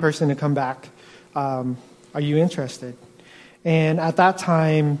leasing person to come back. Are you interested? And at that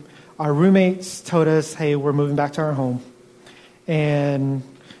time, our roommates told us, hey, we're moving back to our home. And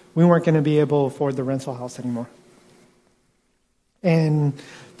we weren't going to be able to afford the rental house anymore. And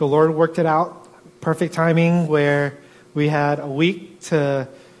the Lord worked it out, perfect timing, where we had a week to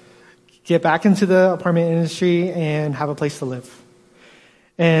get back into the apartment industry and have a place to live.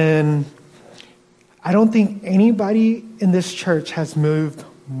 And I don't think anybody in this church has moved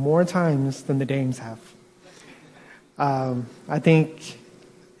more times than the Dangs have. I think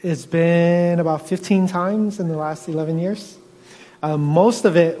it's been about 15 times in the last 11 years. Most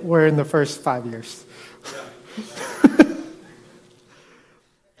of it were in the first 5 years.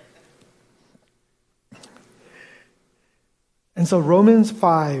 And so Romans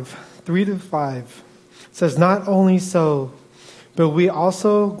 5:3-5 says, not only so, but we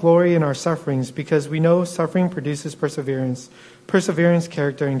also glory in our sufferings, because we know suffering produces perseverance, perseverance,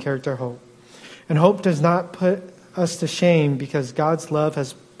 character, and character, hope. And hope does not put us to shame, because God's love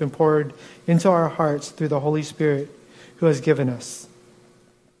has been poured into our hearts through the Holy Spirit who has given us.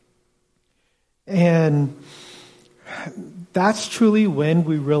 And that's truly when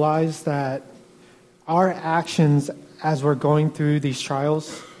we realize that our actions as we're going through these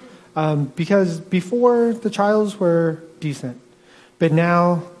trials, because before the trials were decent, but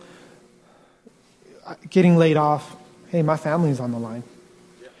now getting laid off, hey, my family's on the line,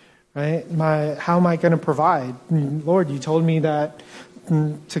 right? How am I going to provide? Lord, you told me that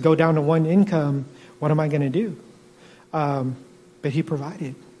to go down to one income, what am I going to do? But he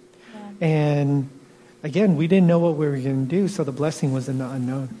provided. Yeah. And again, we didn't know what we were going to do, so the blessing was in the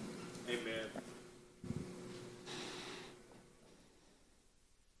unknown.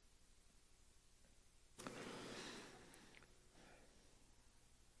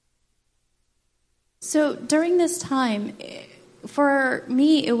 So during this time, for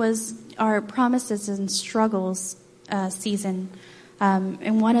me, it was our promises and struggles season.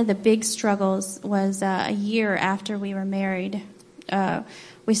 And one of the big struggles was a year after we were married,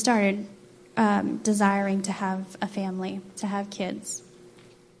 we started desiring to have a family, to have kids.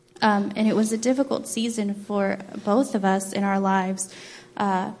 And it was a difficult season for both of us in our lives,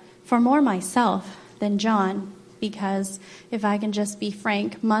 for more myself than John, because if I can just be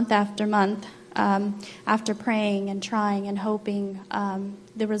frank, month after month, after praying and trying and hoping,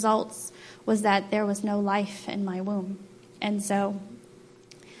 the results was that there was no life in my womb. And so,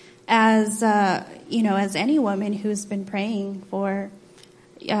 as any woman who's been praying for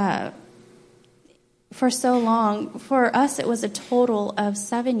so long, for us it was a total of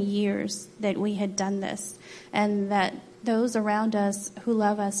 7 years that we had done this, and that those around us who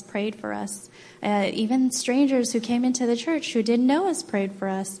love us prayed for us. Even strangers who came into the church who didn't know us prayed for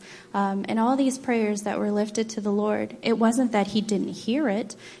us. And all these prayers that were lifted to the Lord, it wasn't that he didn't hear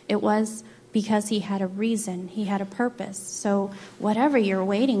it. It was because he had a reason. He had a purpose. So whatever you're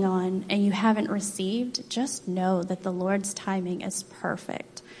waiting on and you haven't received, just know that the Lord's timing is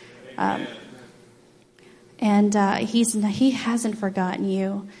perfect. He hasn't forgotten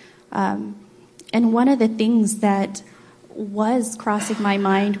you. And one of the things that was crossing my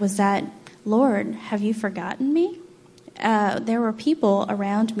mind was that, Lord, have you forgotten me? There were people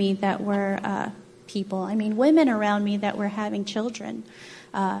around me that were women around me that were having children,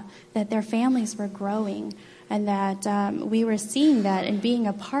 that their families were growing, and that we were seeing that and being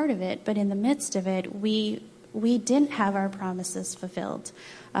a part of it. But in the midst of it, we didn't have our promises fulfilled,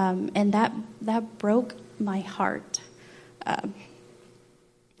 and that broke my heart.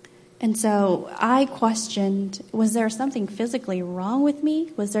 And so I questioned, was there something physically wrong with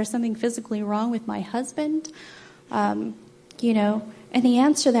me? Was there something physically wrong with my husband? And the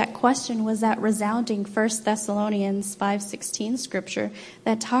answer to that question was that resounding 1 Thessalonians 5:16 scripture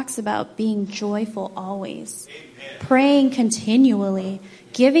that talks about being joyful always, praying continually,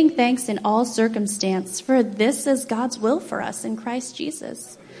 giving thanks in all circumstance, for this is God's will for us in Christ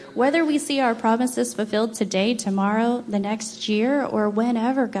Jesus. Whether we see our promises fulfilled today, tomorrow, the next year, or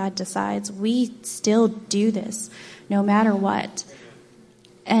whenever God decides, we still do this, no matter what.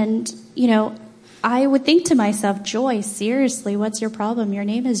 And, I would think to myself, Joi, seriously, what's your problem? Your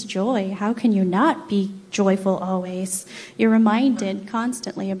name is Joi. How can you not be joyful always? You're reminded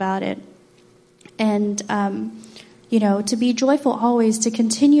constantly about it. And, to be joyful always, to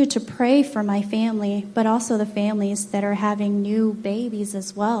continue to pray for my family, but also the families that are having new babies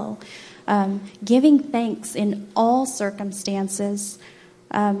as well. Giving thanks in all circumstances.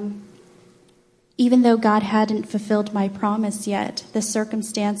 Even though God hadn't fulfilled my promise yet, the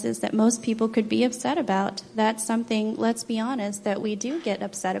circumstances that most people could be upset about, that's something, let's be honest, that we do get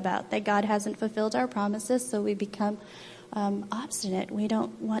upset about, that God hasn't fulfilled our promises, so we become obstinate. We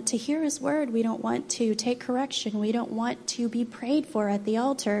don't want to hear his word. We don't want to take correction. We don't want to be prayed for at the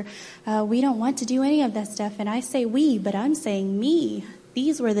altar. We don't want to do any of that stuff. And I say we, but I'm saying me.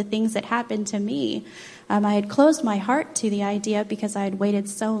 These were the things that happened to me. I had closed my heart to the idea because I had waited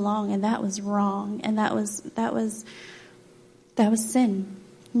so long, and that was wrong. And that was sin.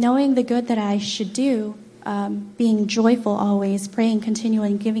 Knowing the good that I should do, being joyful always, praying continually,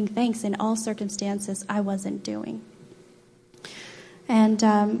 and giving thanks in all circumstances, I wasn't doing. And,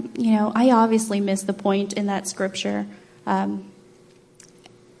 I obviously missed the point in that scripture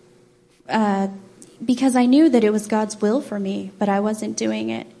because I knew that it was God's will for me, but I wasn't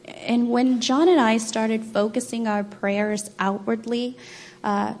doing it. And when John and I started focusing our prayers outwardly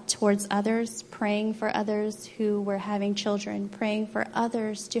towards others, praying for others who were having children, praying for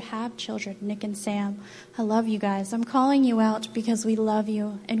others to have children, Nick and Sam, I love you guys. I'm calling you out because we love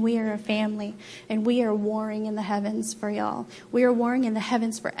you, and we are a family, and we are warring in the heavens for y'all. We are warring in the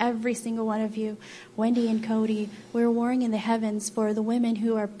heavens for every single one of you. Wendy and Cody, we're warring in the heavens for the women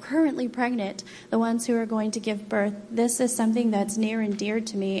who are currently pregnant, the ones who are going to give birth. This is something that's near and dear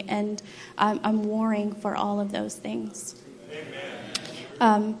to me, and I'm warring for all of those things.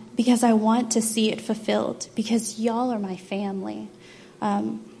 Because I want to see it fulfilled, because y'all are my family.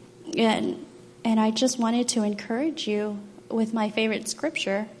 And I just wanted to encourage you with my favorite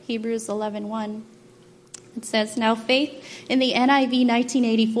scripture, Hebrews 11:1. It says, now faith in the NIV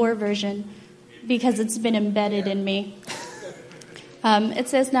 1984 version, because it's been embedded in me. It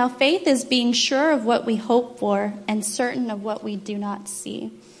says, now faith is being sure of what we hope for and certain of what we do not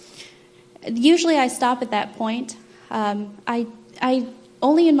see. Usually I stop at that point. I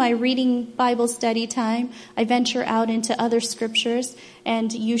only in my reading Bible study time, I venture out into other scriptures,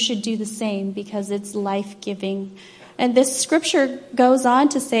 and you should do the same because it's life-giving. And this scripture goes on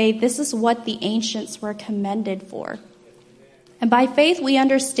to say, this is what the ancients were commended for. And by faith, we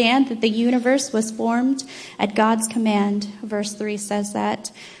understand that the universe was formed at God's command. Verse 3 says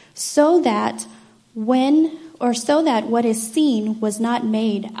that, so that what is seen was not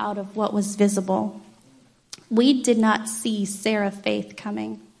made out of what was visible. We did not see Sarah's faith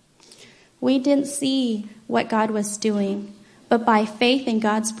coming. We didn't see what God was doing. But by faith in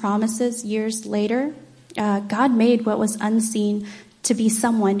God's promises years later, God made what was unseen to be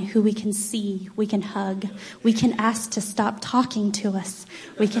someone who we can see, we can hug, we can ask to stop talking to us,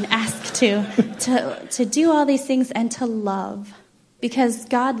 we can ask to do all these things and to love. Because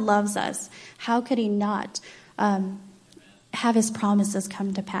God loves us. How could he not have his promises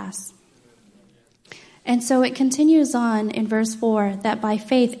come to pass? And so it continues on in verse 4 that by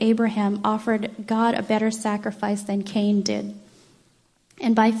faith Abraham offered God a better sacrifice than Cain did.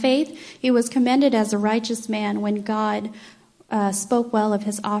 And by faith he was commended as a righteous man when God spoke well of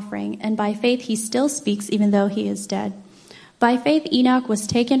his offering. And by faith he still speaks even though he is dead. By faith Enoch was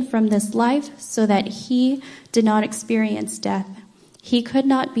taken from this life so that he did not experience death. He could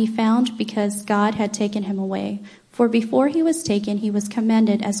not be found because God had taken him away. For before he was taken, he was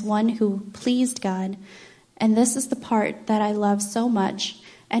commended as one who pleased God. And this is the part that I love so much.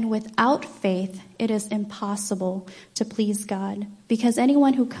 And without faith, it is impossible to please God. Because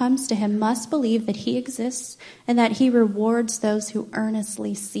anyone who comes to him must believe that he exists and that he rewards those who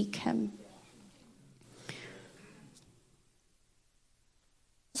earnestly seek him.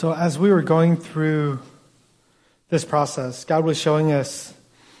 So as we were going through this process, God was showing us,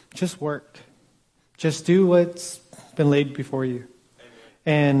 just work. Just do what's been laid before you.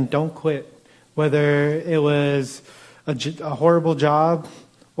 And don't quit. Whether it was a horrible job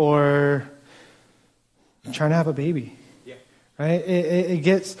or trying to have a baby. Yeah. Right? It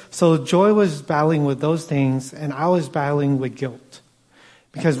gets, so Joi was battling with those things, and I was battling with guilt.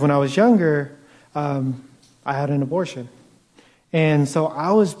 Because when I was younger, I had an abortion. And so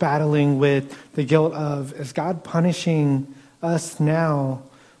I was battling with the guilt of, is God punishing us now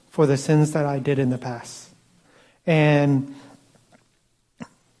for the sins that I did in the past? And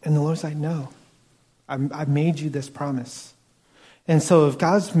And the Lord's like, no, I've made you this promise. And so if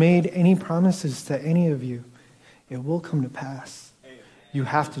God's made any promises to any of you, it will come to pass. You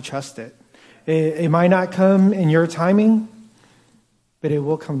have to trust it. It might not come in your timing, but it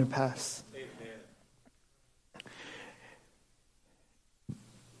will come to pass.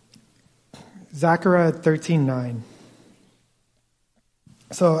 Zechariah 13:9.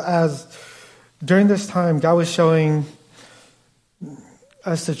 So during this time, God was showing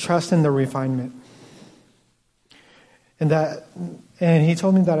us to trust in the refinement. And he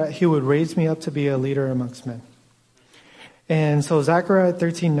told me that he would raise me up to be a leader amongst men. And so Zechariah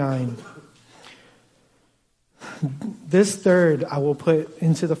 13:9. This third I will put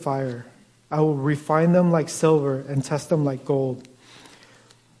into the fire. I will refine them like silver and test them like gold.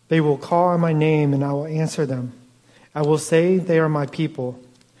 They will call on my name and I will answer them. I will say they are my people,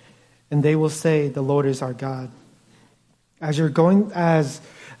 and they will say the Lord is our God. As you're going, as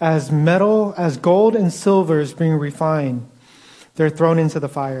metal, as gold and silver is being refined, they're thrown into the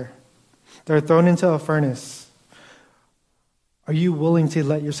fire. They're thrown into a furnace. Are you willing to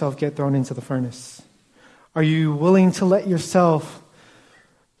let yourself get thrown into the furnace? Are you willing to let yourself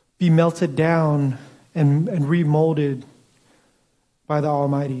be melted down and remolded by the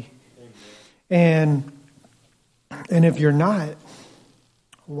Almighty? Amen. And if you're not,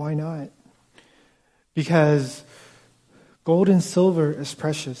 why not? Because gold and silver is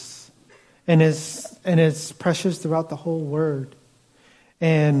precious, and it's precious throughout the whole word.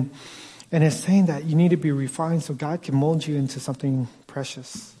 And it's saying that you need to be refined so God can mold you into something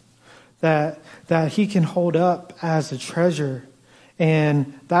precious, that He can hold up as a treasure,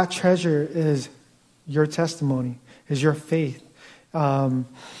 and that treasure is your testimony, is your faith, that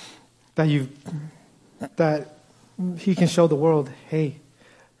He can show the world, hey,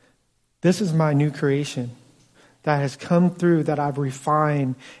 this is my new creation that has come through, that I've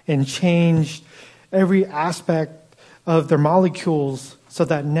refined and changed every aspect of their molecules so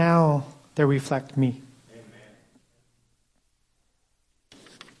that now they reflect me. Amen.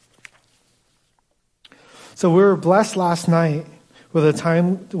 So we were blessed last night with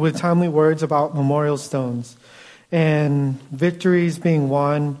timely words about memorial stones and victories being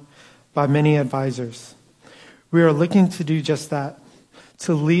won by many advisors. We are looking to do just that,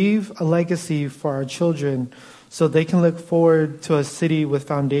 to leave a legacy for our children so they can look forward to a city with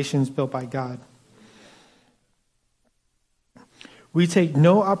foundations built by God. We take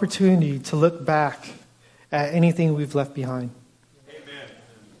no opportunity to look back at anything we've left behind.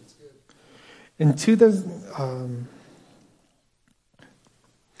 Amen.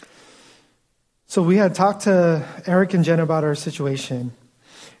 So we had talked to Eric and Jen about our situation.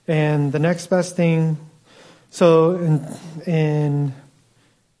 And the next best thing, so in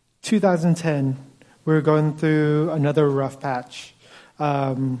 2010, we were going through another rough patch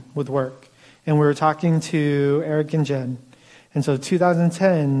with work. And we were talking to Eric and Jen. And so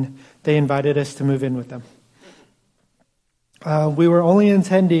 2010, they invited us to move in with them. We were only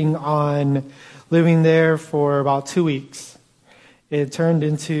intending on living there for about 2 weeks. It turned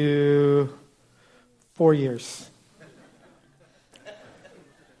into 4 years.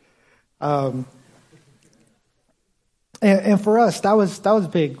 And for us, that was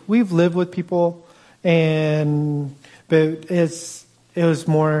big. We've lived with people, but it was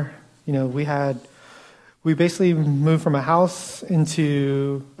more, we basically moved from a house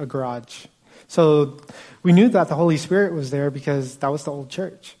into a garage. So we knew that the Holy Spirit was there because that was the old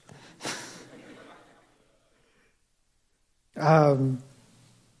church.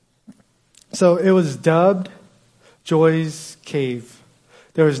 So it was dubbed Joy's Cave.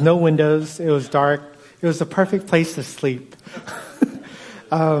 There was no windows. It was dark. It was the perfect place to sleep.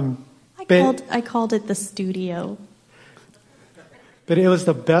 I called it the studio. But it was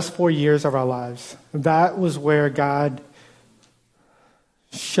the best 4 years of our lives. That was where God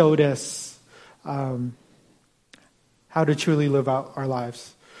showed us how to truly live out our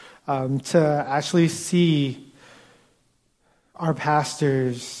lives. To actually see our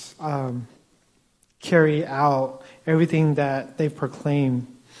pastors carry out everything that they've proclaimed,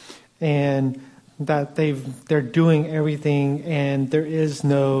 and that they're doing everything, and there is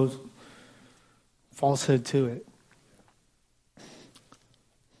no falsehood to it.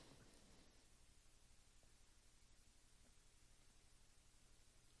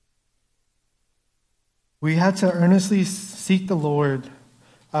 We had to earnestly seek the Lord.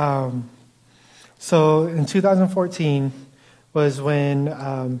 So in 2014 was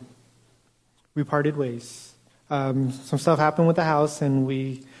when we parted ways. Some stuff happened with the house, and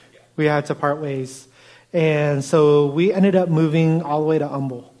we had to part ways. And so we ended up moving all the way to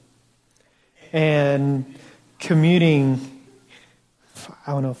Humble and commuting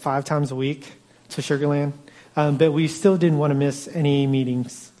 5 times a week to Sugar Land. But we still didn't want to miss any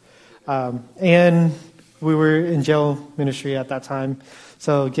meetings. And we were in jail ministry at that time.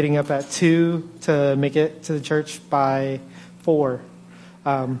 So getting up at 2 to make it to the church by 4,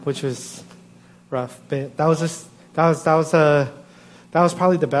 which was rough. But that was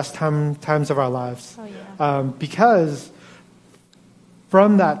probably the best times of our lives. Oh, yeah. Because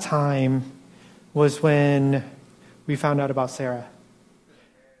from that time was when we found out about Sarah.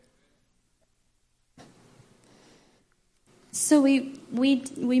 So we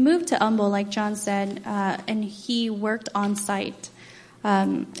moved to Humble, like John said, and he worked on site.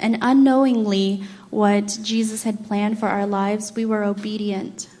 And unknowingly, what Jesus had planned for our lives, we were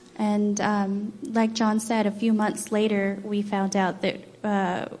obedient. And like John said, a few months later, we found out that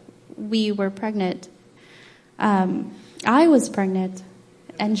we were pregnant. I was pregnant,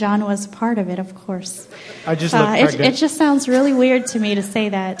 and John was part of it, of course. I just looked pregnant. It just sounds really weird to me to say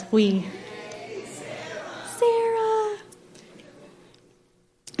that. Sarah.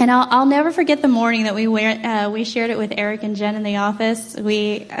 And I'll never forget the morning that we shared it with Eric and Jen in the office.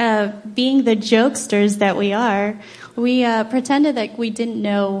 We, being the jokesters that we are, we pretended that we didn't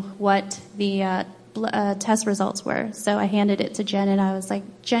know what the test results were. So I handed it to Jen, and I was like,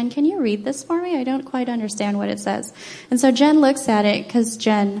 Jen, can you read this for me? I don't quite understand what it says. And so Jen looks at it, because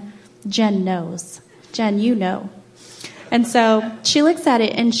Jen knows. Jen, you know. And so she looks at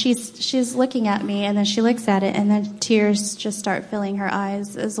it, and she's looking at me, and then she looks at it, and then tears just start filling her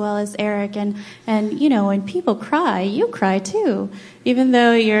eyes, as well as Eric. And you know, when people cry, you cry too, even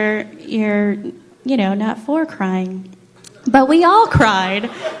though you're not for crying. But we all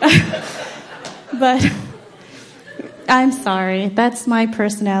cried. But I'm sorry, that's my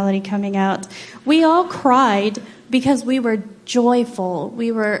personality coming out. We all cried because we were joyful.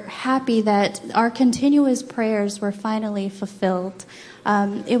 We were happy that our continuous prayers were finally fulfilled.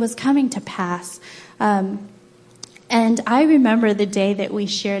 It was coming to pass. And I remember the day that we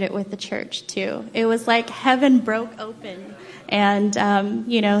shared it with the church, too. It was like heaven broke open. And,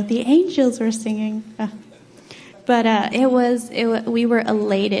 the angels were singing. But we were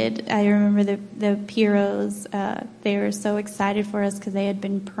elated. I remember the Piros, they were so excited for us because they had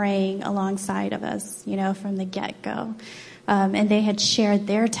been praying alongside of us, from the get-go. And they had shared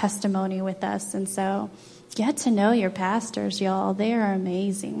their testimony with us. And so get to know your pastors, y'all. They are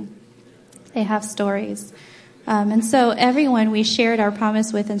amazing. They have stories. And so everyone we shared our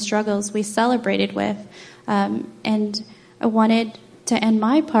promise with and struggles we celebrated with. And I wanted to end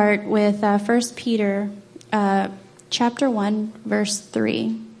my part with 1 Peter chapter 1, verse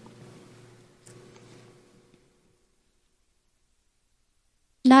 3.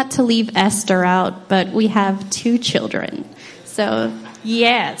 Not to leave Esther out, but we have 2 children. So,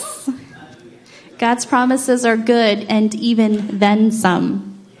 yes. God's promises are good, and even then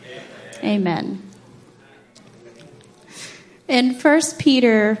some. Amen. In 1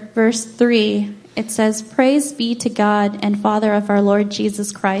 Peter, verse 3, it says, Praise be to God and Father of our Lord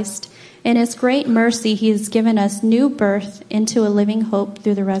Jesus Christ. In his great mercy, he has given us new birth into a living hope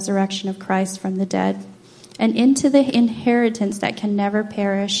through the resurrection of Christ from the dead, and into the inheritance that can never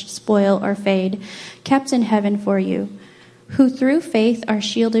perish, spoil, or fade, kept in heaven for you, who through faith are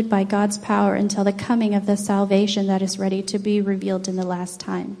shielded by God's power until the coming of the salvation that is ready to be revealed in the last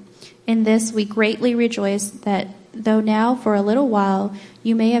time. In this we greatly rejoice that though now for a little while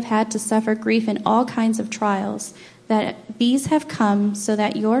you may have had to suffer grief in all kinds of trials, that these have come so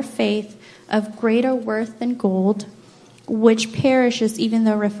that your faith, of greater worth than gold, which perishes even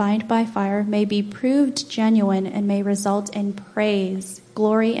though refined by fire, may be proved genuine and may result in praise,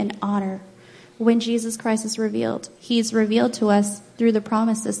 glory, and honor when Jesus Christ is revealed. He's revealed to us through the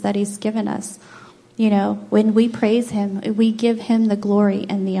promises that he's given us. When we praise him, we give him the glory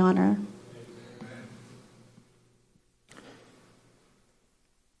and the honor.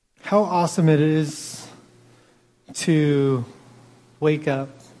 How awesome it is to wake up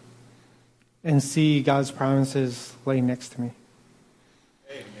and see God's promises laying next to me.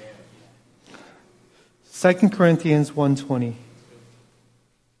 Amen. 2 Corinthians 1:20.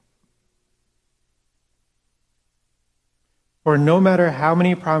 For no matter how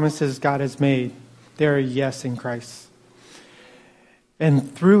many promises God has made, they are yes in Christ.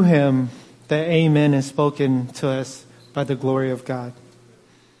 And through him, the amen is spoken to us by the glory of God.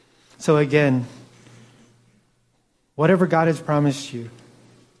 So again, whatever God has promised you,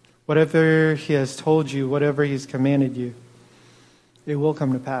 whatever he has told you, whatever he's commanded you, it will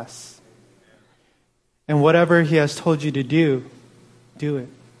come to pass. And whatever he has told you to do, do it.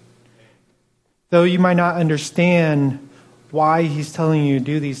 Though you might not understand why he's telling you to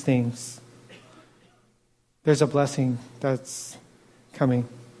do these things, there's a blessing that's coming.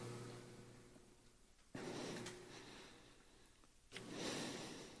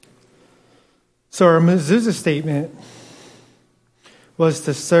 So our mezuzah statement was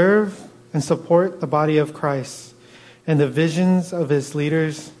to serve and support the body of Christ and the visions of his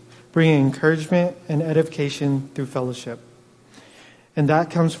leaders, bringing encouragement and edification through fellowship. And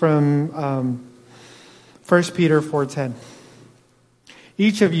that comes from 1 Peter 4:10.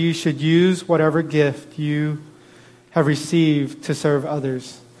 Each of you should use whatever gift you have received to serve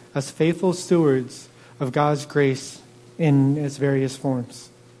others as faithful stewards of God's grace in its various forms.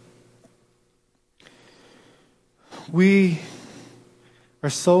 We are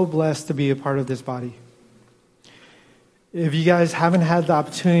so blessed to be a part of this body. If you guys haven't had the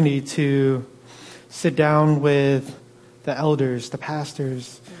opportunity to sit down with the elders, the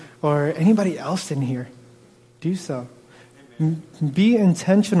pastors, or anybody else in here, do so. Be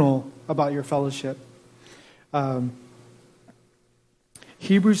intentional about your fellowship.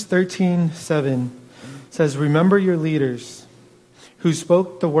 Hebrews 13:7 says, "Remember your leaders who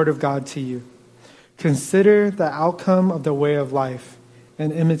spoke the word of God to you. Consider the outcome of their way of life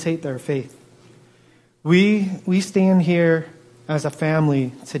and imitate their faith." We stand here as a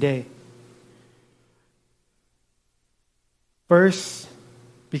family today. First,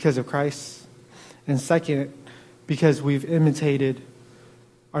 because of Christ, and second, because we've imitated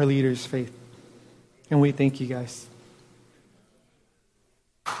our leaders' faith. And we thank you guys.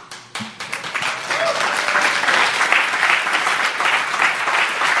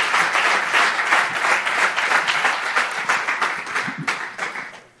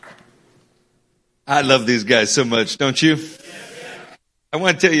 I love these guys so much, don't you? I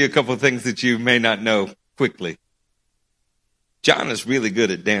want to tell you a couple of things that you may not know quickly. John is really good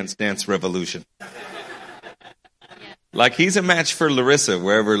at Dance Revolution. Like he's a match for Larissa,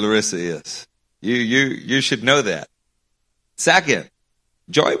 wherever Larissa is. You should know that. Second,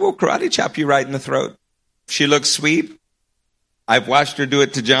 Joi will karate chop you right in the throat. She looks sweet. I've watched her do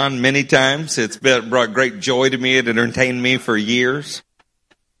it to John many times. It's brought great joy to me. It entertained me for years.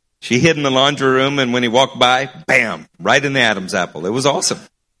 She hid in the laundry room, and when he walked by, bam, right in the Adam's apple. It was awesome.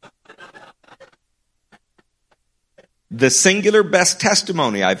 The singular best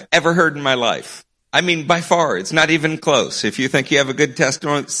testimony I've ever heard in my life. I mean, by far, it's not even close. If you think you have a good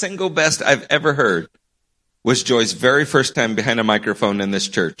testimony, single best I've ever heard was Joy's very first time behind a microphone in this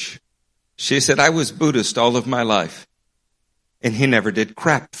church. She said, "I was Buddhist all of my life, and he never did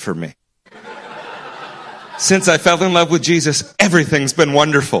crap for me. Since I fell in love with Jesus, everything's been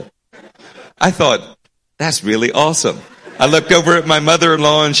wonderful." I thought, that's really awesome. I looked over at my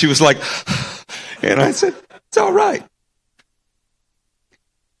mother-in-law and she was like, and I said, it's all right.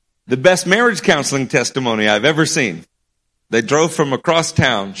 The best marriage counseling testimony I've ever seen. They drove from across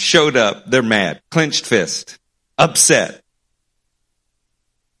town, showed up, they're mad, clenched fist, upset.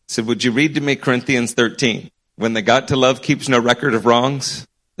 Said, "Would you read to me Corinthians 13? When they got to love keeps no record of wrongs.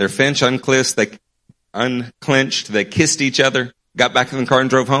 Their fence unclenched, they kissed each other, got back in the car and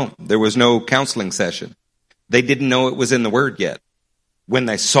drove home. There was no counseling session. They didn't know it was in the Word yet. When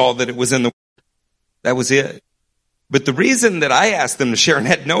they saw that it was in the Word, that was it." But the reason that I asked them to share and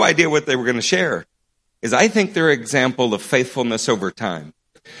had no idea what they were going to share is I think they're an example of faithfulness over time,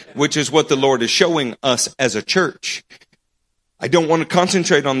 which is what the Lord is showing us as a church. I don't want to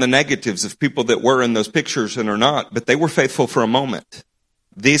concentrate on the negatives of people that were in those pictures and are not, but they were faithful for a moment.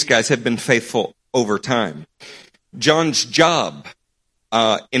 These guys have been faithful over time. John's job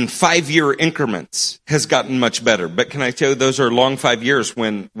in 5-year increments has gotten much better. But can I tell you, those are long 5 years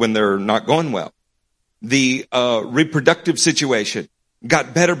when they're not going well. The reproductive situation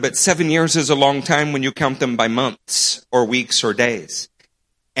got better, but 7 years is a long time when you count them by months or weeks or days.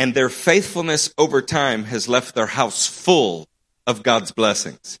 And their faithfulness over time has left their house full of God's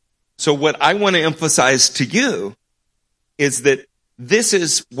blessings. So what I want to emphasize to you is that this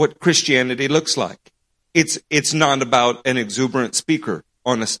is what Christianity looks like. It's not about an exuberant speaker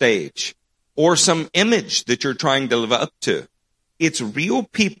on a stage or some image that you're trying to live up to. It's real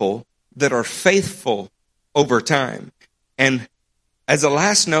people that are faithful over time. And as a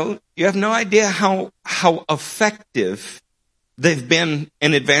last note, you have no idea how effective they've been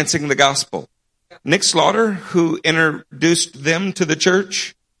in advancing the gospel. Nick Slaughter, who introduced them to the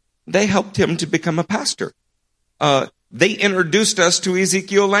church, they helped him to become a pastor. They introduced us to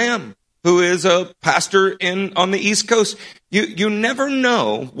Ezekiel Lamb, who is a pastor on the East Coast. You never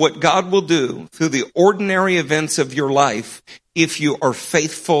know what God will do through the ordinary events of your life if you are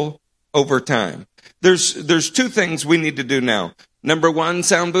faithful over time. There's two things we need to do now. Number one,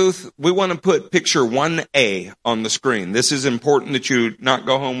 sound booth, we want to put picture 1A on the screen. This is important that you not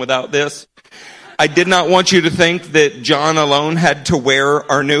go home without this. I did not want you to think that John alone had to wear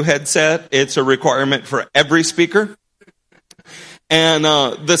our new headset. It's a requirement for every speaker. And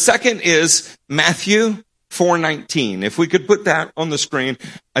the second is Matthew 4:19. If we could put that on the screen,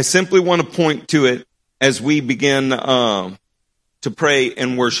 I simply want to point to it as we begin to pray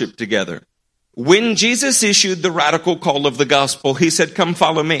and worship together. When Jesus issued the radical call of the gospel, he said, "Come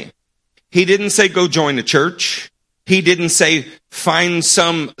follow me." He didn't say, "Go join a church." He didn't say, "Find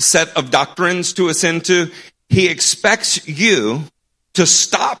some set of doctrines to ascend to." He expects you to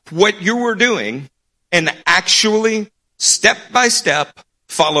stop what you were doing and actually, step by step,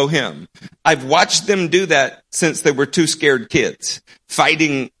 follow him. I've watched them do that since they were two scared kids,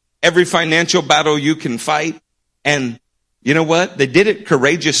 fighting every financial battle you can fight. And you know what? They did it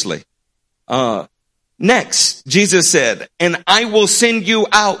courageously. Next, Jesus said, "And I will send you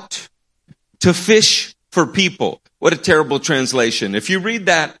out to fish for people." What a terrible translation. If you read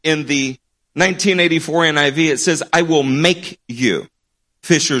that in the 1984 NIV, it says, "I will make you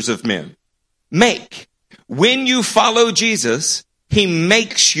fishers of men." Make. When you follow Jesus, he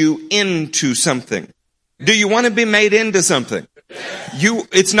makes you into something. Do you want to be made into something?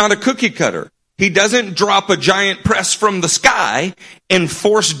 It's not a cookie cutter. He doesn't drop a giant press from the sky and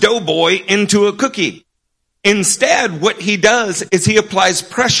force Doughboy into a cookie. Instead, what he does is he applies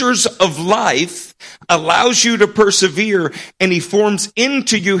pressures of life, allows you to persevere, and he forms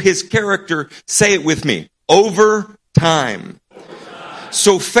into you his character. Say it with me. Over time.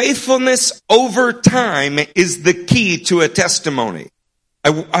 So faithfulness over time is the key to a testimony.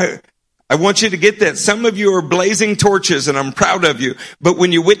 I want you to get that. Some of you are blazing torches, and I'm proud of you. But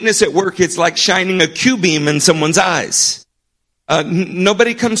when you witness at work, it's like shining a Q-beam in someone's eyes.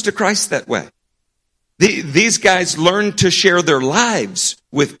 Nobody comes to Christ that way. These guys learn to share their lives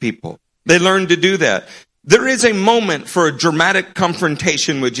with people. They learn to do that. There is a moment for a dramatic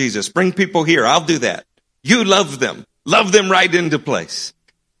confrontation with Jesus. Bring people here. I'll do that. You love them. Love them right into place.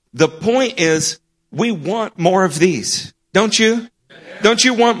 The point is, we want more of these. Don't you? Don't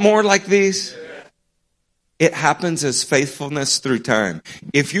you want more like these? It happens as faithfulness through time.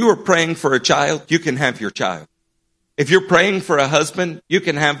 If you are praying for a child, you can have your child. If you're praying for a husband, you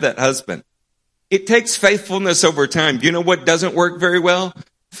can have that husband. It takes faithfulness over time. You know what doesn't work very well?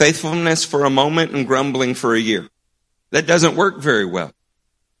 Faithfulness for a moment and grumbling for a year. That doesn't work very well.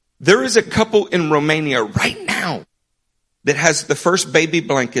 There is a couple in Romania right now that has the first baby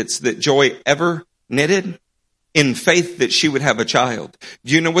blankets that Joi ever knitted in faith that she would have a child.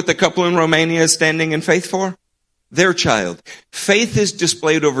 Do you know what the couple in Romania is standing in faith for? Their child. Faith is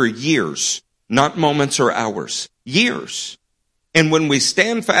displayed over years, not moments or hours. Years. And when we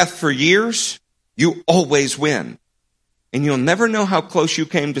stand fast for years, you always win. And you'll never know how close you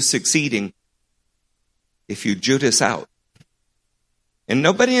came to succeeding if you Judas out. And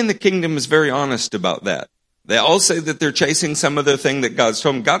nobody in the kingdom is very honest about that. They all say that they're chasing some other thing that God's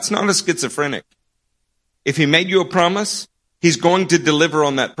told them. God's not a schizophrenic. If he made you a promise, he's going to deliver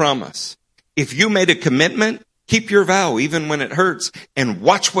on that promise. If you made a commitment, keep your vow even when it hurts and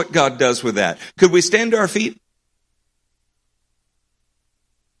watch what God does with that. Could we stand to our feet?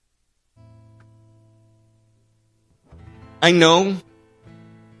 I know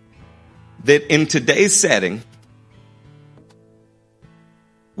that in today's setting,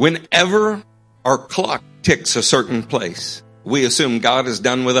 whenever our clock ticks a certain place, we assume God is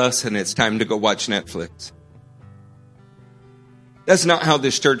done with us and it's time to go watch Netflix. That's not how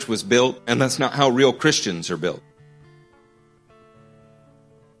this church was built, and that's not how real Christians are built.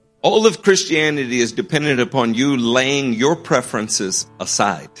 All of Christianity is dependent upon you laying your preferences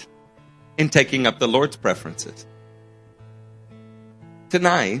aside and taking up the Lord's preferences.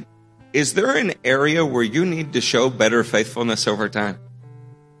 Tonight, is there an area where you need to show better faithfulness over time?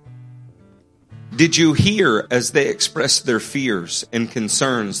 Did you hear as they expressed their fears and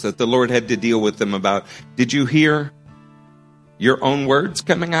concerns that the Lord had to deal with them about? Did you hear your own words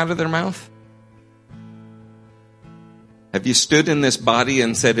coming out of their mouth? Have you stood in this body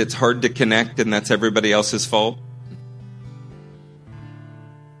and said it's hard to connect and that's everybody else's fault?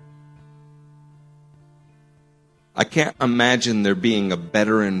 I can't imagine there being a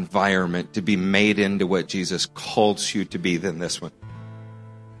better environment to be made into what Jesus calls you to be than this one.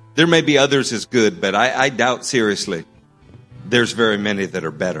 There may be others as good, but I doubt seriously there's very many that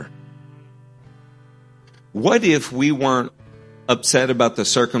are better. What if we weren't upset about the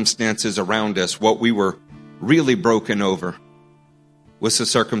circumstances around us? What we were really broken over was the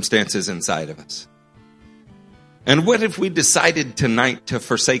circumstances inside of us. And what if we decided tonight to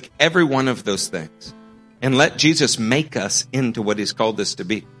forsake every one of those things and let Jesus make us into what he's called us to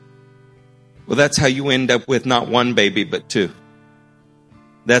be? Well, that's how you end up with not one baby, but two.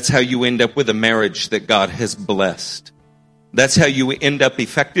 That's how you end up with a marriage that God has blessed. That's how you end up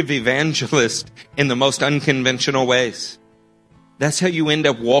effective evangelists in the most unconventional ways. That's how you end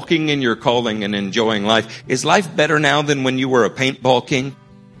up walking in your calling and enjoying life. Is life better now than when you were a paintball king?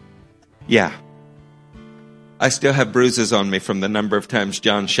 Yeah. I still have bruises on me from the number of times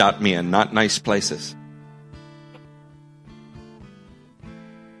John shot me in not nice places.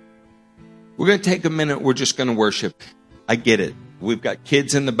 We're going to take a minute. We're just going to worship. I get it. We've got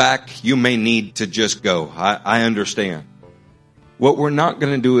kids in the back. You may need to just go. I understand. What we're not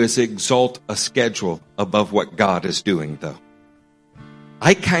going to do is exalt a schedule above what God is doing, though.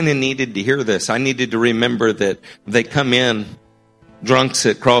 I kind of needed to hear this. I needed to remember that they come in drunks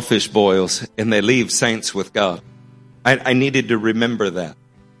at crawfish boils and they leave saints with God. I needed to remember that.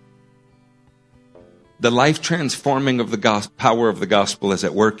 The life transforming of the power of the gospel is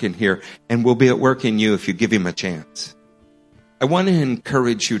at work in here and will be at work in you if you give him a chance. I want to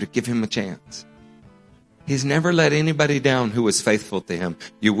encourage you to give him a chance. He's never let anybody down who was faithful to him.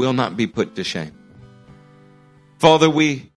 You will not be put to shame. Father, we